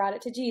wise men brought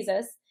it to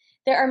Jesus.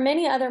 There are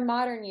many other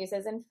modern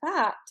uses. In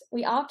fact,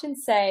 we often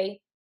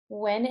say,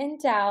 when in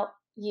doubt,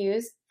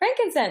 use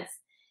frankincense.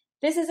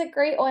 This is a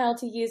great oil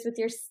to use with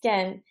your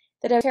skin.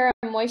 The doTERRA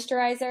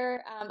moisturizer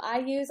I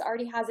use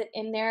already has it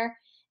in there.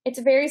 It's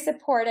very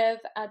supportive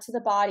to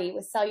the body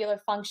with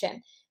cellular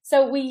function.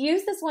 So we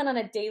use this one on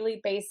a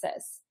daily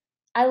basis.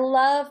 I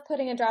love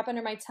putting a drop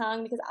under my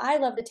tongue because I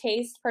love the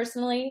taste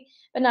personally,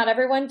 but not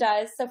everyone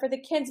does. So for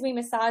the kids, we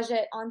massage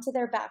it onto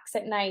their backs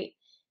at night.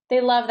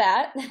 They love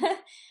that.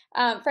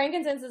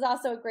 Frankincense is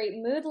also a great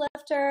mood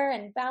lifter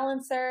and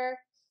balancer.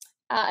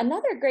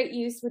 Another great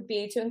use would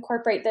be to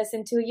incorporate this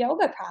into a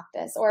yoga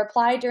practice or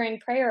apply during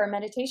prayer or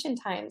meditation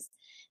times.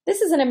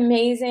 This is an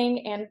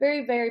amazing and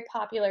very, very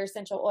popular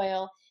essential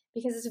oil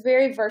because it's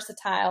very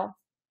versatile.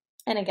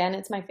 And again,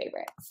 it's my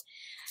favorite.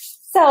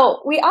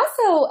 So we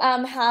also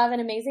have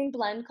an amazing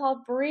blend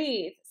called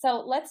Breathe.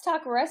 So let's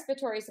talk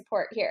respiratory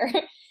support here.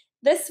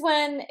 This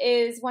one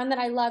is one that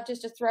I love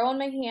just to throw on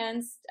my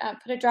hands,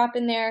 put a drop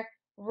in there,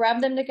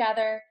 rub them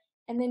together,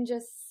 and then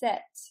just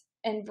sit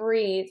and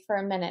breathe for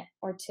a minute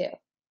or 2.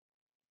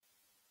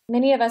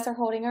 Many of us are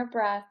holding our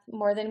breath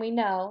more than we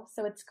know,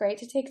 so it's great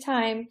to take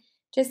time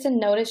just to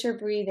notice your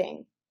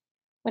breathing.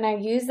 When I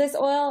use this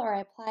oil or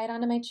I apply it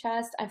onto my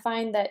chest, I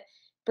find that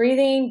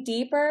breathing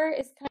deeper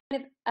is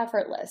kind of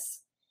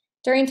effortless.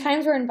 During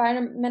times where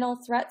environmental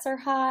threats are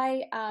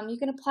high, you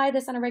can apply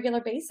this on a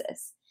regular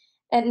basis.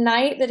 At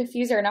night, the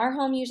diffuser in our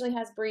home usually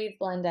has Breathe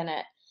blend in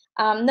it.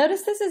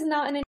 Notice this is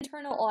not an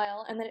internal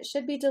oil and that it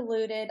should be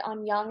diluted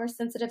on young or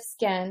sensitive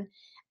skin.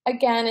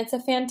 Again, it's a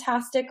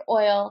fantastic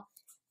oil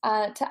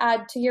to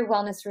add to your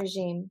wellness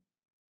regime.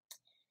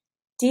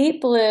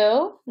 Deep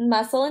Blue,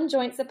 muscle and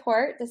joint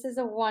support. This is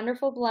a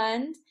wonderful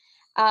blend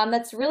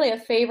that's really a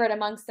favorite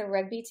amongst the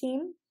rugby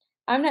team.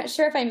 I'm not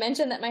sure if I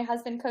mentioned that my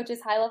husband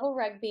coaches high-level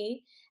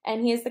rugby,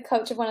 and he is the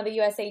coach of one of the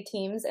USA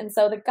teams. And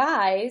so the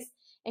guys,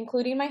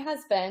 including my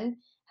husband,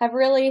 have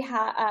really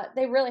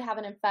they really have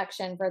an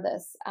affection for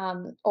this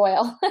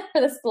oil,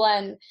 for this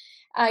blend.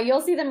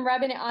 You'll see them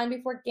rubbing it on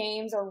before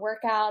games or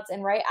workouts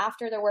and right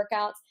after their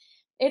workouts.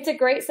 It's a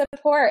great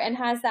support and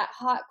has that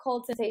hot,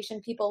 cold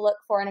sensation people look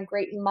for in a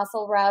great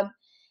muscle rub.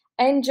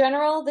 In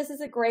general, this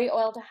is a great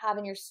oil to have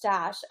in your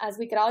stash, as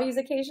we could all use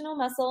occasional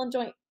muscle and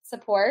joint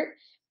support,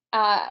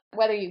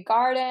 whether you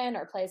garden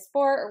or play a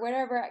sport or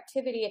whatever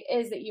activity it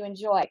is that you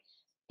enjoy.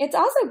 It's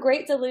also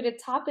great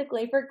diluted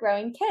topically for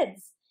growing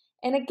kids.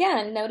 And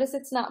again, notice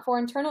it's not for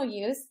internal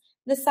use.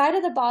 The side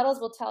of the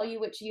bottles will tell you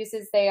which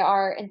uses they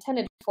are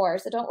intended for,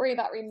 so don't worry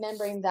about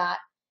remembering that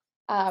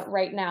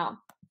right now.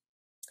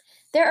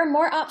 There are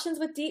more options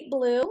with Deep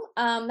Blue.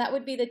 That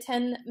would be the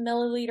 10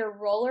 milliliter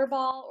roller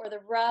ball or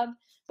the rub,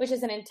 which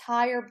is an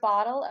entire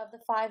bottle of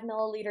the 5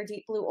 milliliter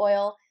Deep Blue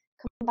oil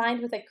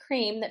combined with a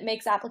cream that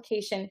makes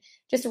application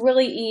just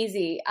really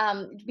easy.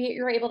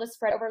 You're able to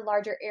spread over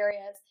larger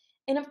areas.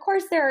 And of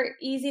course, there are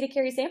easy to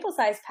carry sample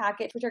size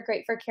packets, which are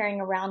great for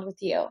carrying around with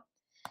you.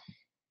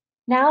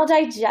 Now,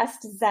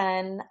 Digest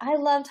Zen. I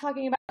love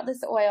talking about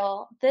this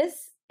oil.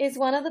 This is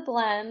one of the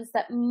blends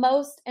that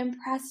most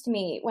impressed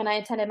me when I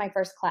attended my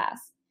first class.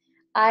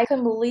 I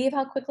couldn't believe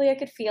how quickly I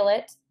could feel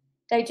it.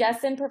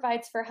 Digest Zen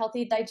provides for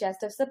healthy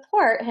digestive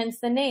support, hence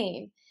the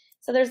name.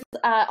 So there's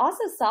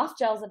also soft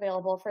gels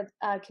available for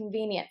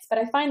convenience, but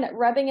I find that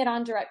rubbing it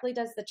on directly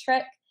does the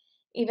trick,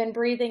 even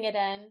breathing it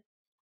in.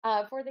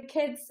 For the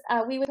kids,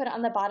 we would put it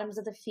on the bottoms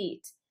of the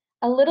feet.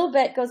 A little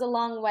bit goes a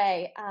long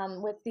way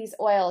with these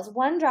oils.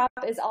 1 drop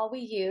is all we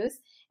use,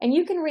 and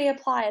you can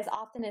reapply as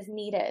often as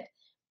needed.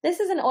 This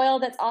is an oil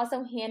that's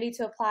also handy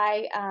to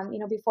apply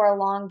before a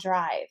long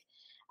drive.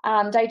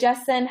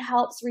 Digest Zen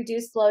helps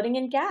reduce bloating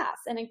and gas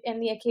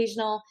and the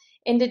occasional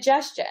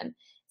indigestion.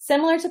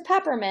 Similar to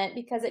peppermint,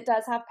 because it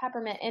does have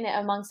peppermint in it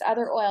amongst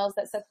other oils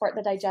that support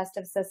the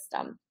digestive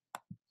system.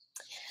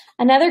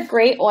 Another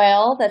great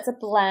oil that's a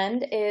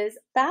blend is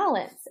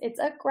Balance. It's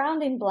a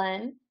grounding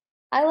blend.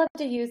 I love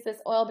to use this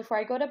oil before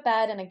I go to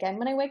bed and again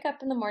when I wake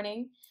up in the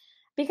morning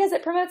because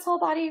it promotes whole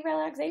body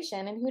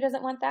relaxation, and who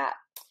doesn't want that?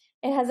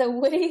 It has a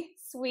woody,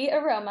 sweet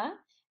aroma,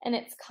 and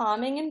it's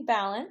calming and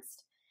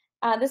balanced.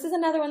 This is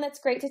another one that's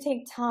great to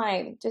take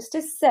time just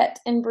to sit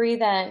and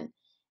breathe in.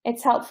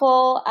 It's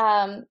helpful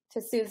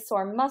to soothe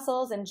sore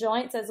muscles and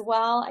joints as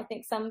well. I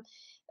think some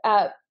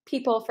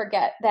people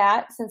forget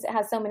that since it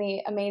has so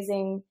many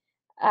amazing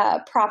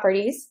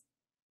properties.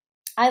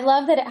 I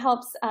love that it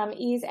helps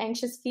ease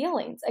anxious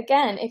feelings.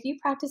 Again, if you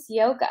practice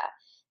yoga,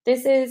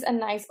 this is a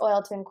nice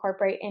oil to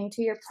incorporate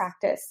into your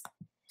practice.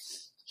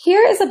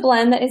 Here is a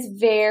blend that is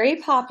very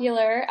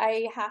popular.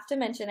 I have to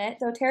mention it.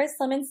 doTERRA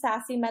Slim and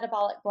Sassy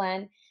Metabolic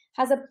Blend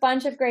has a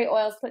bunch of great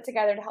oils put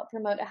together to help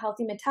promote a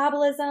healthy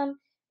metabolism,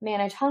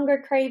 manage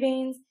hunger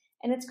cravings,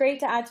 and it's great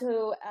to add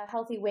to a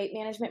healthy weight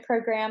management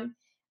program.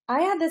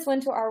 I add this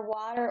one to our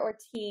water or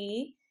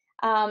tea,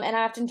 and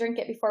I often drink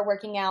it before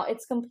working out.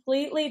 It's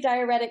completely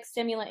diuretic,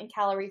 stimulant, and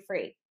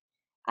calorie-free.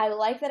 I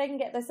like that I can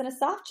get this in a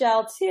soft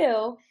gel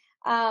too,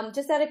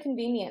 just out of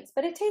convenience,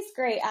 but it tastes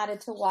great added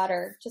to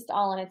water, just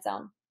all on its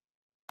own.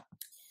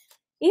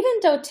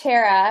 Even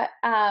doTERRA,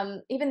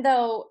 even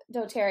though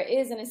doTERRA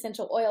is an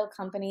essential oil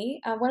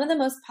company, one of the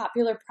most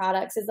popular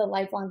products is the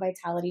Lifelong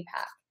Vitality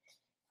Pack.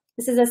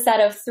 This is a set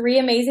of 3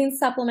 amazing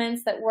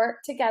supplements that work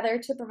together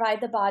to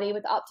provide the body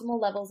with optimal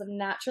levels of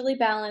naturally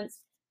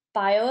balanced,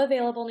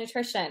 bioavailable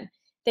nutrition.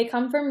 They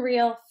come from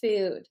real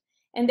food,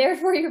 and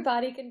therefore your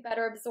body can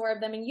better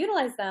absorb them and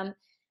utilize them.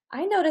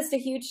 I noticed a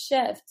huge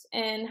shift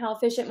in how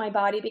efficient my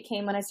body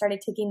became when I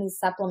started taking these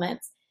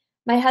supplements.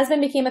 My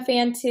husband became a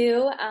fan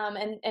too,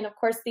 and of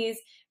course these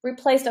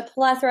replaced a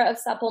plethora of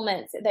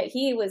supplements that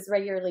he was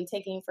regularly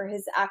taking for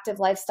his active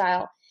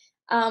lifestyle.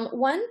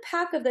 1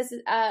 pack of this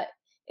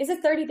is a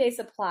 30-day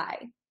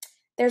supply.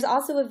 There's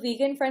also a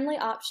vegan-friendly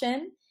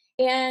option,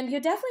 and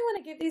you definitely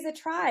want to give these a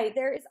try.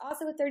 There is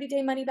also a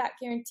 30-day money-back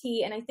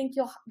guarantee, and I think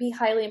you'll be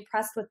highly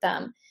impressed with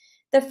them.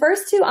 The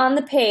first 2 on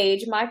the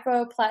page,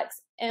 Microplex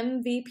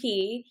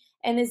MVP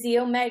and the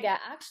Zeomega,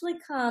 actually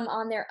come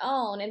on their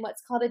own in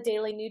what's called a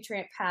daily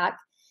nutrient pack,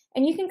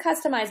 and you can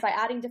customize by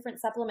adding different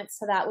supplements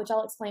to that, which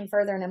I'll explain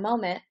further in a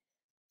moment.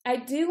 I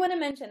do want to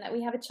mention that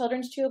we have a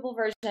children's chewable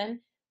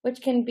version,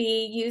 which can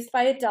be used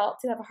by adults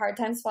who have a hard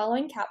time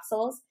swallowing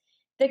capsules.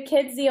 The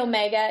Kids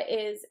Zeomega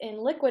is in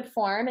liquid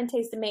form and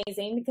tastes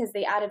amazing because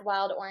they added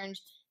wild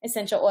orange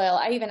essential oil.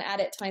 I even add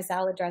it to my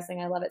salad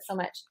dressing. I love it so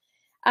much.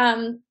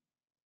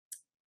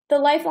 The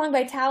Lifelong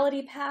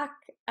Vitality Pack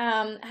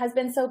has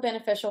been so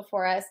beneficial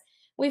for us.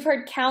 We've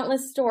heard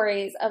countless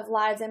stories of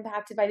lives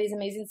impacted by these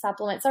amazing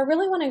supplements. I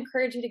really want to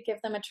encourage you to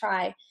give them a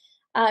try.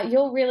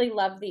 You'll really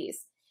love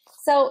these.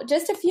 So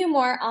just a few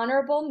more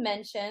honorable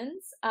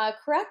mentions.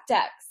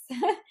 Correct-X.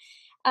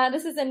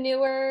 This is a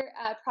newer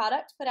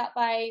product put out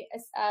by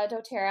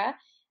doTERRA.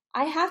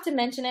 I have to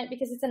mention it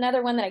because it's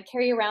another one that I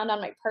carry around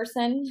on my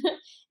person.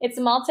 It's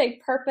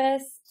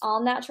multi-purpose,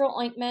 all-natural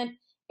ointment.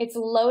 It's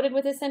loaded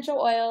with essential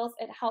oils.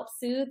 It helps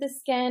soothe the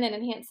skin and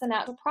enhance the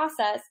natural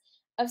process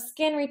of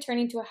skin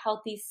returning to a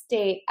healthy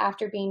state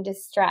after being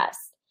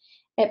distressed.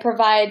 It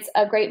provides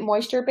a great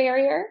moisture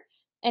barrier,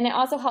 and it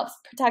also helps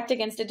protect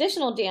against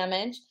additional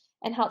damage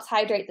and helps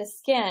hydrate the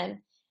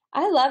skin.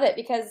 I love it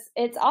because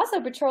it's also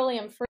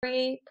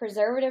petroleum-free,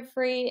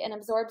 preservative-free, and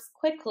absorbs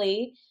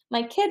quickly.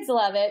 My kids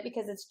love it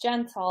because it's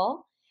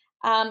gentle.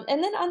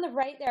 And then on the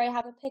right there, I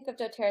have a pic of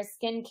doTERRA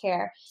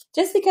skincare,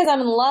 just because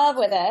I'm in love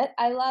with it.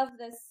 I love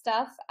this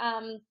stuff.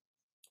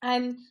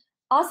 I'm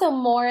also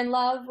more in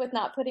love with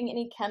not putting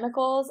any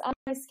chemicals on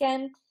my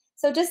skin.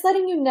 So just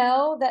letting you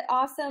know that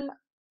awesome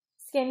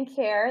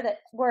skincare that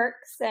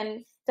works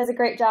and does a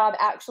great job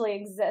actually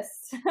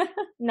exists.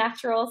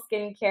 Natural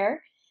skincare.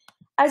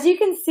 As you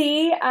can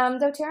see,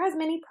 doTERRA has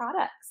many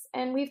products,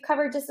 and we've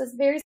covered just this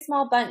very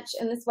small bunch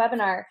in this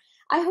webinar.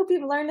 I hope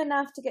you've learned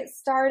enough to get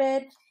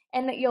started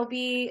and that you'll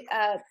be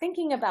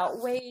thinking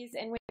about ways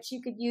in which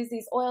you could use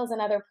these oils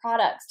and other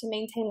products to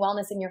maintain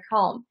wellness in your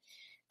home.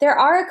 There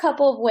are a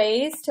couple of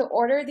ways to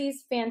order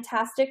these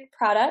fantastic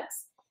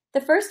products.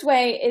 The first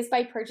way is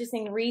by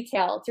purchasing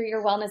retail through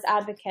your wellness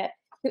advocate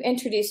who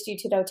introduced you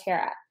to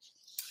doTERRA.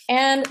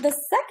 And the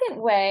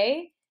second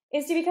way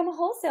is to become a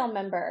wholesale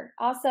member,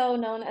 also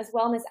known as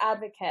wellness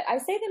advocate. I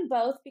say them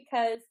both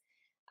because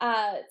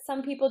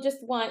some people just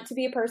want to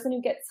be a person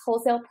who gets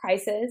wholesale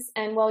prices,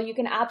 and well, you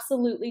can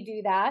absolutely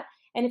do that.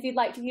 And if you'd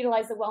like to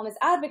utilize the wellness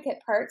advocate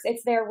perks,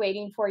 it's there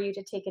waiting for you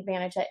to take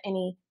advantage at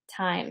any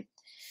time.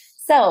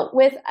 So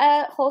with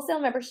a wholesale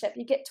membership,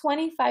 you get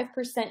 25%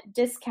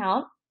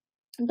 discount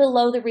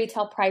below the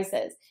retail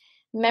prices.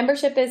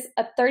 Membership is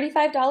a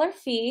 $35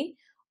 fee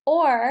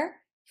or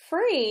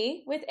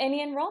free with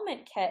any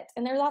enrollment kit.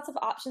 And there are lots of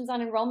options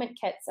on enrollment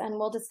kits, and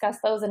we'll discuss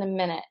those in a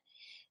minute.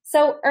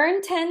 So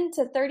earn 10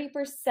 to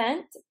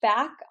 30%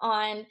 back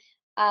on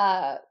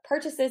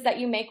purchases that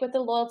you make with the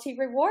Loyalty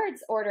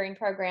Rewards ordering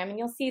program. And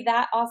you'll see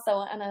that also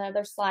on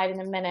another slide in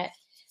a minute.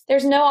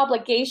 There's no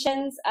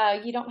obligations.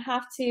 You don't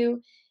have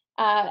to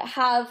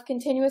have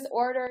continuous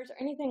orders or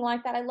anything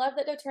like that. I love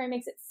that doTERRA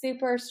makes it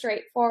super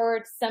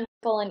straightforward,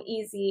 simple, and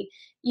easy.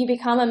 You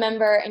become a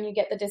member and you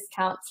get the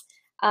discounts.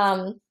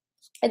 And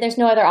there's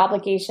no other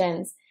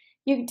obligations.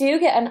 You do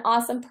get an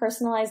awesome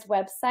personalized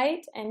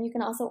website, and you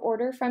can also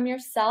order from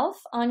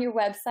yourself on your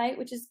website,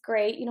 which is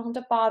great. You don't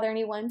have to bother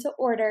anyone to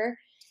order.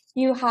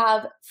 You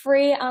have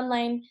free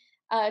online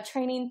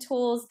training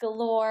tools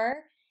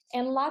galore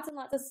and lots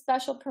of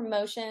special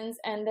promotions,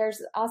 and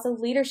there's also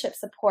leadership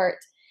support.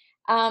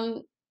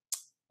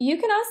 You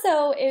can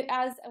also,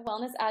 as a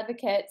wellness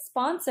advocate,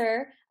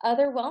 sponsor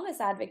other wellness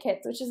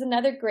advocates, which is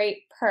another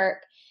great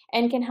perk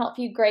and can help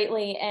you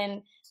greatly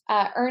in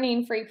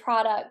earning free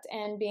product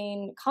and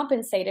being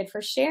compensated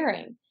for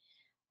sharing.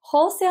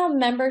 Wholesale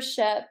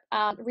membership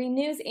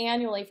renews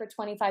annually for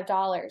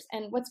 $25.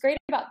 And what's great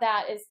about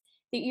that is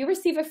that you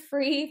receive a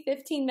free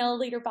 15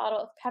 milliliter bottle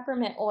of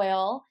peppermint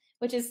oil,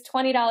 which is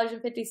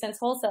 $20.50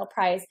 wholesale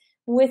price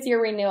with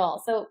your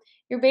renewal. So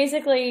you're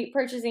basically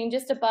purchasing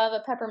just above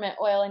a peppermint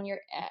oil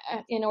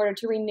in order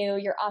to renew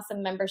your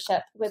awesome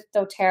membership with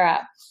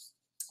doTERRA.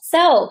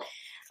 So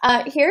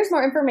here's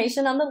more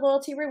information on the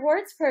Loyalty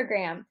Rewards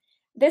program.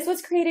 This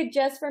was created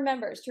just for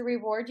members to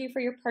reward you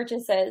for your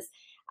purchases.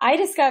 I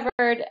discovered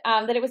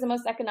that it was the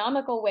most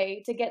economical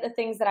way to get the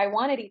things that I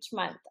wanted each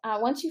month.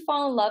 Once you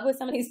fall in love with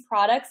some of these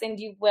products, and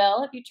you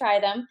will if you try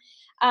them,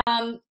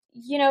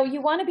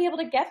 you want to be able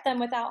to get them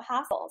without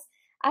hassles.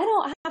 I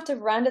don't have to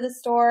run to the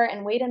store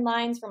and wait in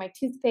lines for my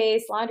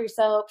toothpaste, laundry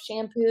soap,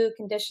 shampoo,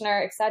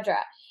 conditioner, etc.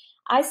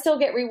 I still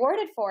get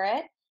rewarded for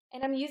it,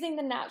 and I'm using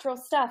the natural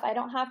stuff. I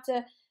don't have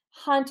to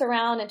hunt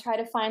around and try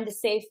to find the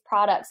safe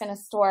products in a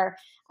store.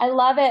 I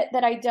love it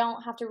that I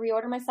don't have to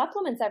reorder my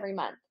supplements every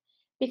month,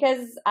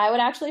 because I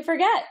would actually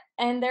forget,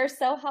 and they're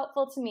so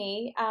helpful to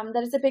me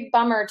that it's a big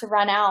bummer to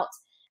run out.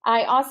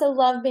 I also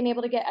love being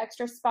able to get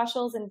extra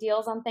specials and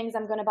deals on things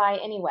I'm going to buy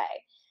anyway.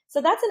 So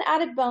that's an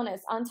added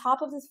bonus on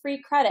top of the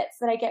free credits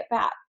that I get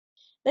back.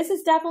 This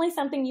is definitely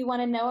something you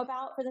want to know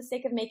about for the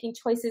sake of making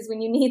choices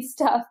when you need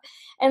stuff,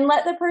 and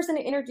let the person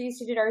who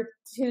introduced you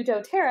to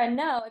doTERRA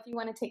know if you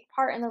want to take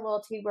part in the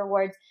Loyalty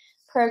Rewards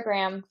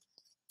program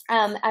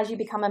as you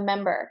become a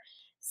member.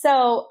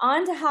 So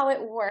on to how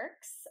it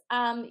works.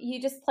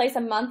 You just place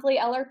a monthly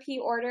LRP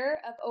order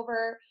of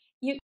over,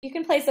 you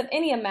can place of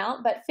any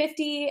amount, but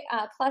 50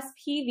 plus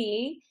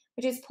PV,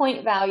 which is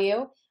point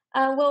value,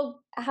 will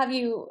have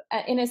you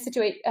in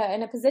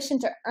a position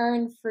to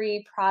earn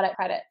free product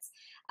credits.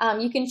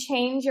 You can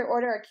change your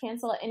order or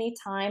cancel at any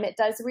time. It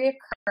does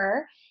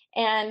reoccur,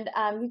 and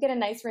you get a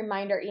nice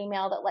reminder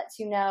email that lets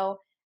you know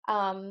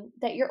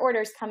that your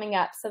order is coming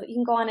up, so that you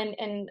can go on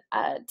and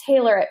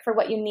tailor it for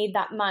what you need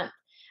that month.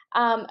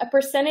 A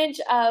percentage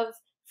of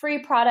free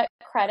product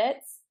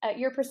credits,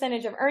 your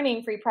percentage of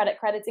earning free product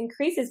credits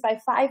increases by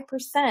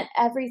 5%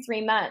 every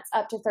 3 months,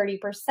 up to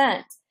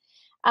 30%.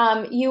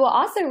 You will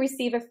also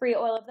receive a free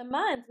oil of the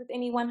month with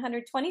any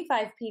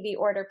 125 PV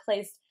order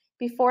placed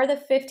before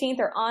the 15th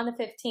or on the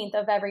 15th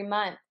of every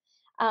month.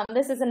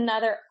 This is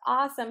another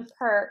awesome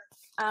perk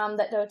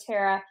that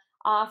doTERRA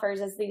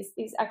offers, as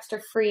these extra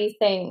free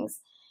things.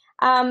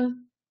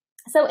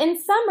 So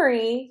in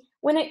summary,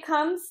 when it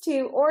comes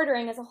to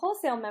ordering as a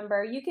wholesale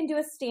member, you can do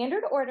a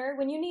standard order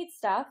when you need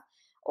stuff,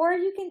 or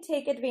you can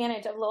take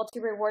advantage of Loyalty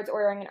Rewards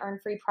ordering and earn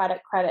free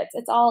product credits.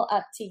 It's all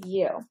up to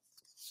you.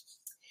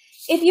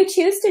 If you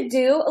choose to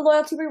do a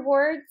Loyalty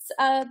Rewards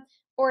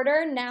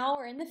order now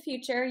or in the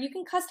future, you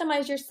can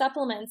customize your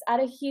supplements at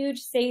a huge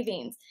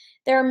savings.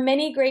 There are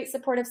many great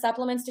supportive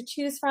supplements to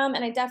choose from,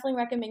 and I definitely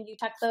recommend you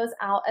check those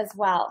out as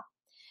well.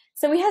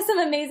 So we have some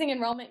amazing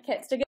enrollment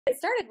kits to get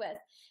started with.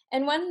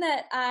 And one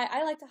that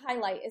I like to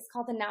highlight is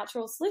called the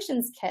Natural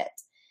Solutions Kit.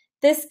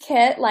 This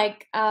kit,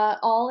 like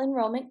all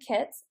enrollment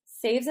kits,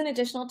 saves an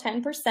additional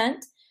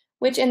 10%,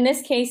 which in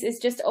this case is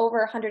just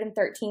over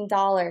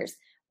 $113.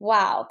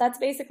 Wow, that's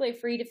basically a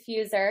free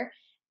diffuser.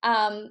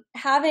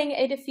 Having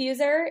a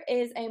diffuser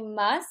is a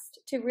must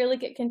to really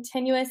get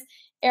continuous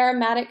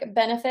aromatic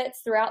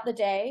benefits throughout the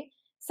day.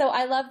 So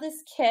I love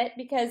this kit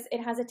because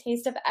it has a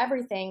taste of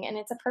everything and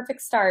it's a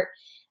perfect start.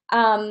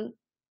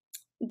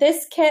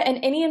 This kit and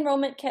any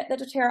enrollment kit that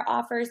doTERRA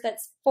offers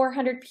that's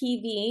 400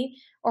 PV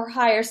or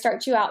higher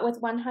starts you out with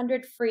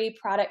 100 free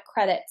product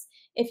credits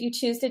if you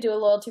choose to do a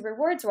loyalty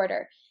rewards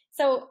order.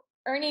 So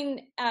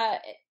earning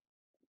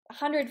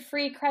 100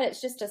 free credits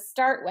just to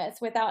start with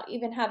without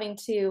even having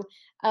to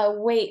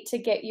wait to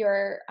get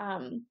your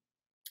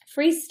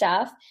free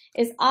stuff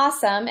is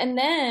awesome. And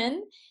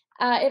then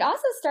it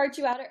also starts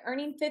you out at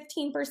earning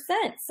 15%.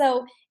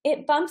 So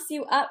it bumps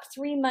you up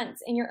 3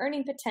 months in your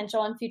earning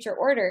potential on future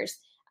orders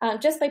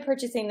just by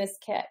purchasing this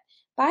kit.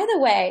 By the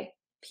way,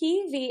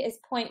 PV is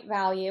point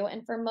value,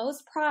 and for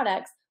most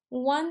products,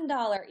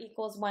 $1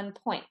 equals 1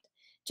 point,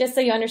 just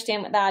so you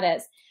understand what that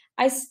is.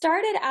 I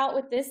started out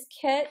with this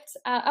kit,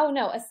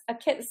 a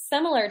kit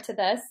similar to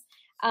this,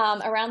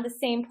 around the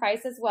same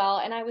price as well,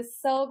 and I was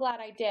so glad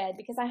I did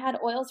because I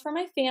had oils for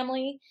my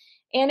family,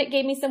 and it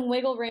gave me some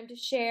wiggle room to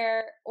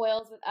share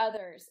oils with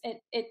others.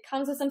 It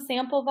comes with some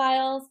sample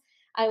vials.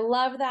 I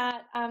love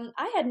that.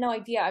 I had no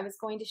idea I was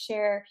going to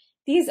share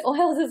these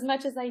oils as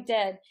much as I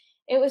did.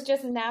 It was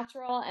just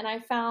natural, and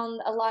I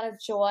found a lot of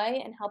joy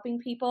in helping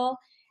people.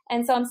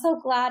 And so I'm so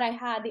glad I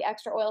had the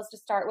extra oils to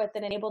start with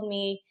that enabled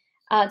me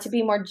to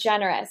be more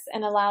generous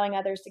and allowing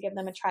others to give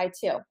them a try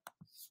too.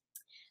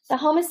 The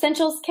Home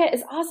Essentials Kit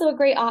is also a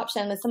great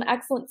option with some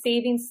excellent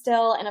savings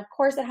still, and of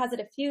course it has a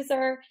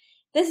diffuser.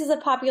 This is a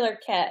popular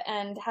kit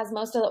and has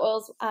most of the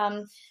oils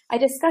I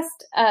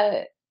discussed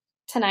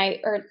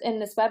tonight or in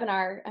this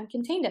webinar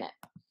contained in it.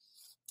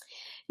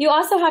 You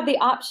also have the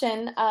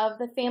option of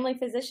the Family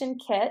Physician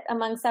Kit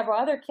among several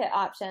other kit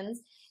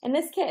options, and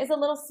this kit is a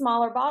little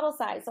smaller bottle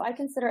size, so I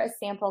consider it a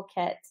sample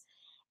kit.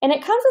 And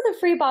it comes with a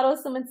free bottle of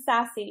Someone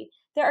Sassy.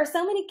 There are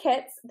so many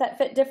kits that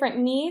fit different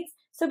needs,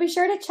 so be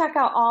sure to check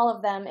out all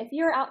of them. If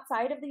you're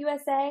outside of the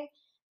USA,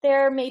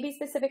 there may be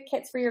specific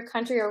kits for your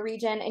country or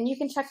region, and you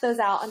can check those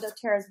out on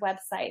doTERRA's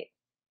website.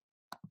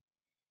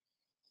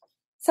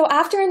 So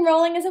after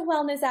enrolling as a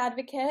wellness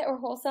advocate or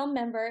wholesale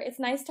member, it's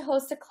nice to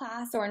host a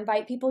class or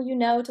invite people you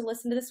know to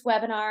listen to this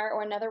webinar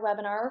or another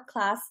webinar or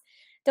class.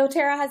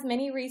 doTERRA has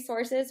many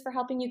resources for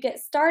helping you get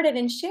started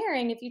in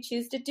sharing if you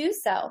choose to do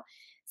so.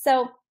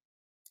 So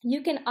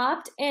you can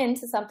opt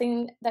into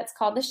something that's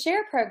called the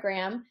Share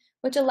Program,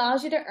 which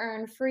allows you to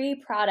earn free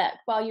product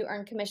while you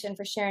earn commission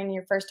for sharing in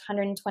your first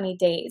 120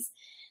 days.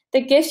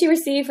 The gifts you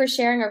receive for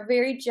sharing are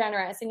very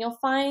generous, and you'll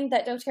find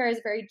that doTERRA is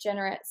a very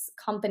generous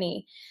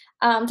company.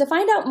 To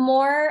find out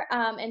more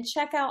and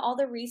check out all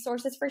the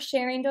resources for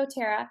sharing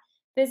doTERRA,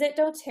 visit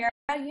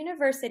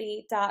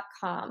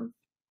doTERRAuniversity.com.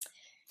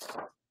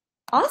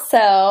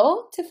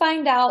 Also, to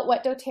find out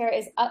what doTERRA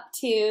is up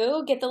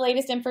to, get the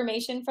latest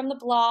information from the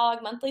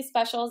blog, monthly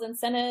specials,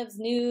 incentives,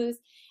 news,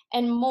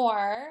 and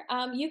more,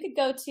 you could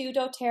go to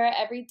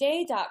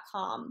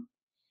doTERRAeveryday.com.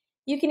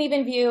 You can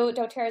even view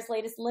doTERRA's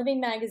latest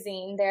Living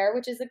magazine there,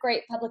 which is a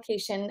great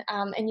publication,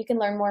 and you can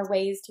learn more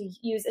ways to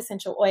use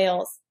essential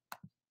oils.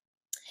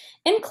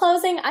 In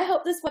closing, I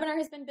hope this webinar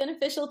has been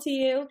beneficial to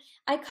you.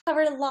 I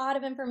covered a lot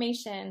of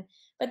information,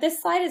 but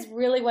this slide is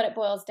really what it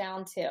boils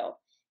down to.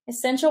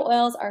 Essential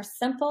oils are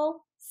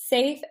simple,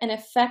 safe, and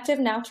effective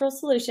natural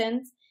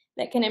solutions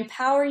that can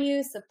empower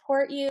you,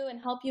 support you,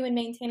 and help you in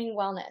maintaining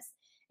wellness.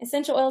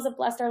 Essential oils have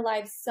blessed our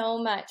lives so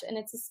much, and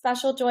it's a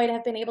special joy to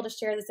have been able to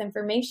share this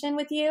information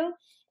with you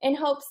in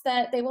hopes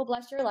that they will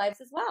bless your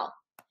lives as well.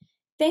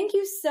 Thank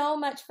you so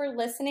much for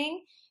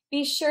listening.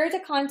 Be sure to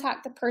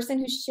contact the person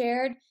who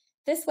shared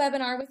this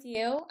webinar with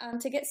you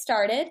to get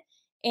started,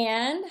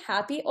 and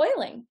happy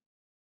oiling.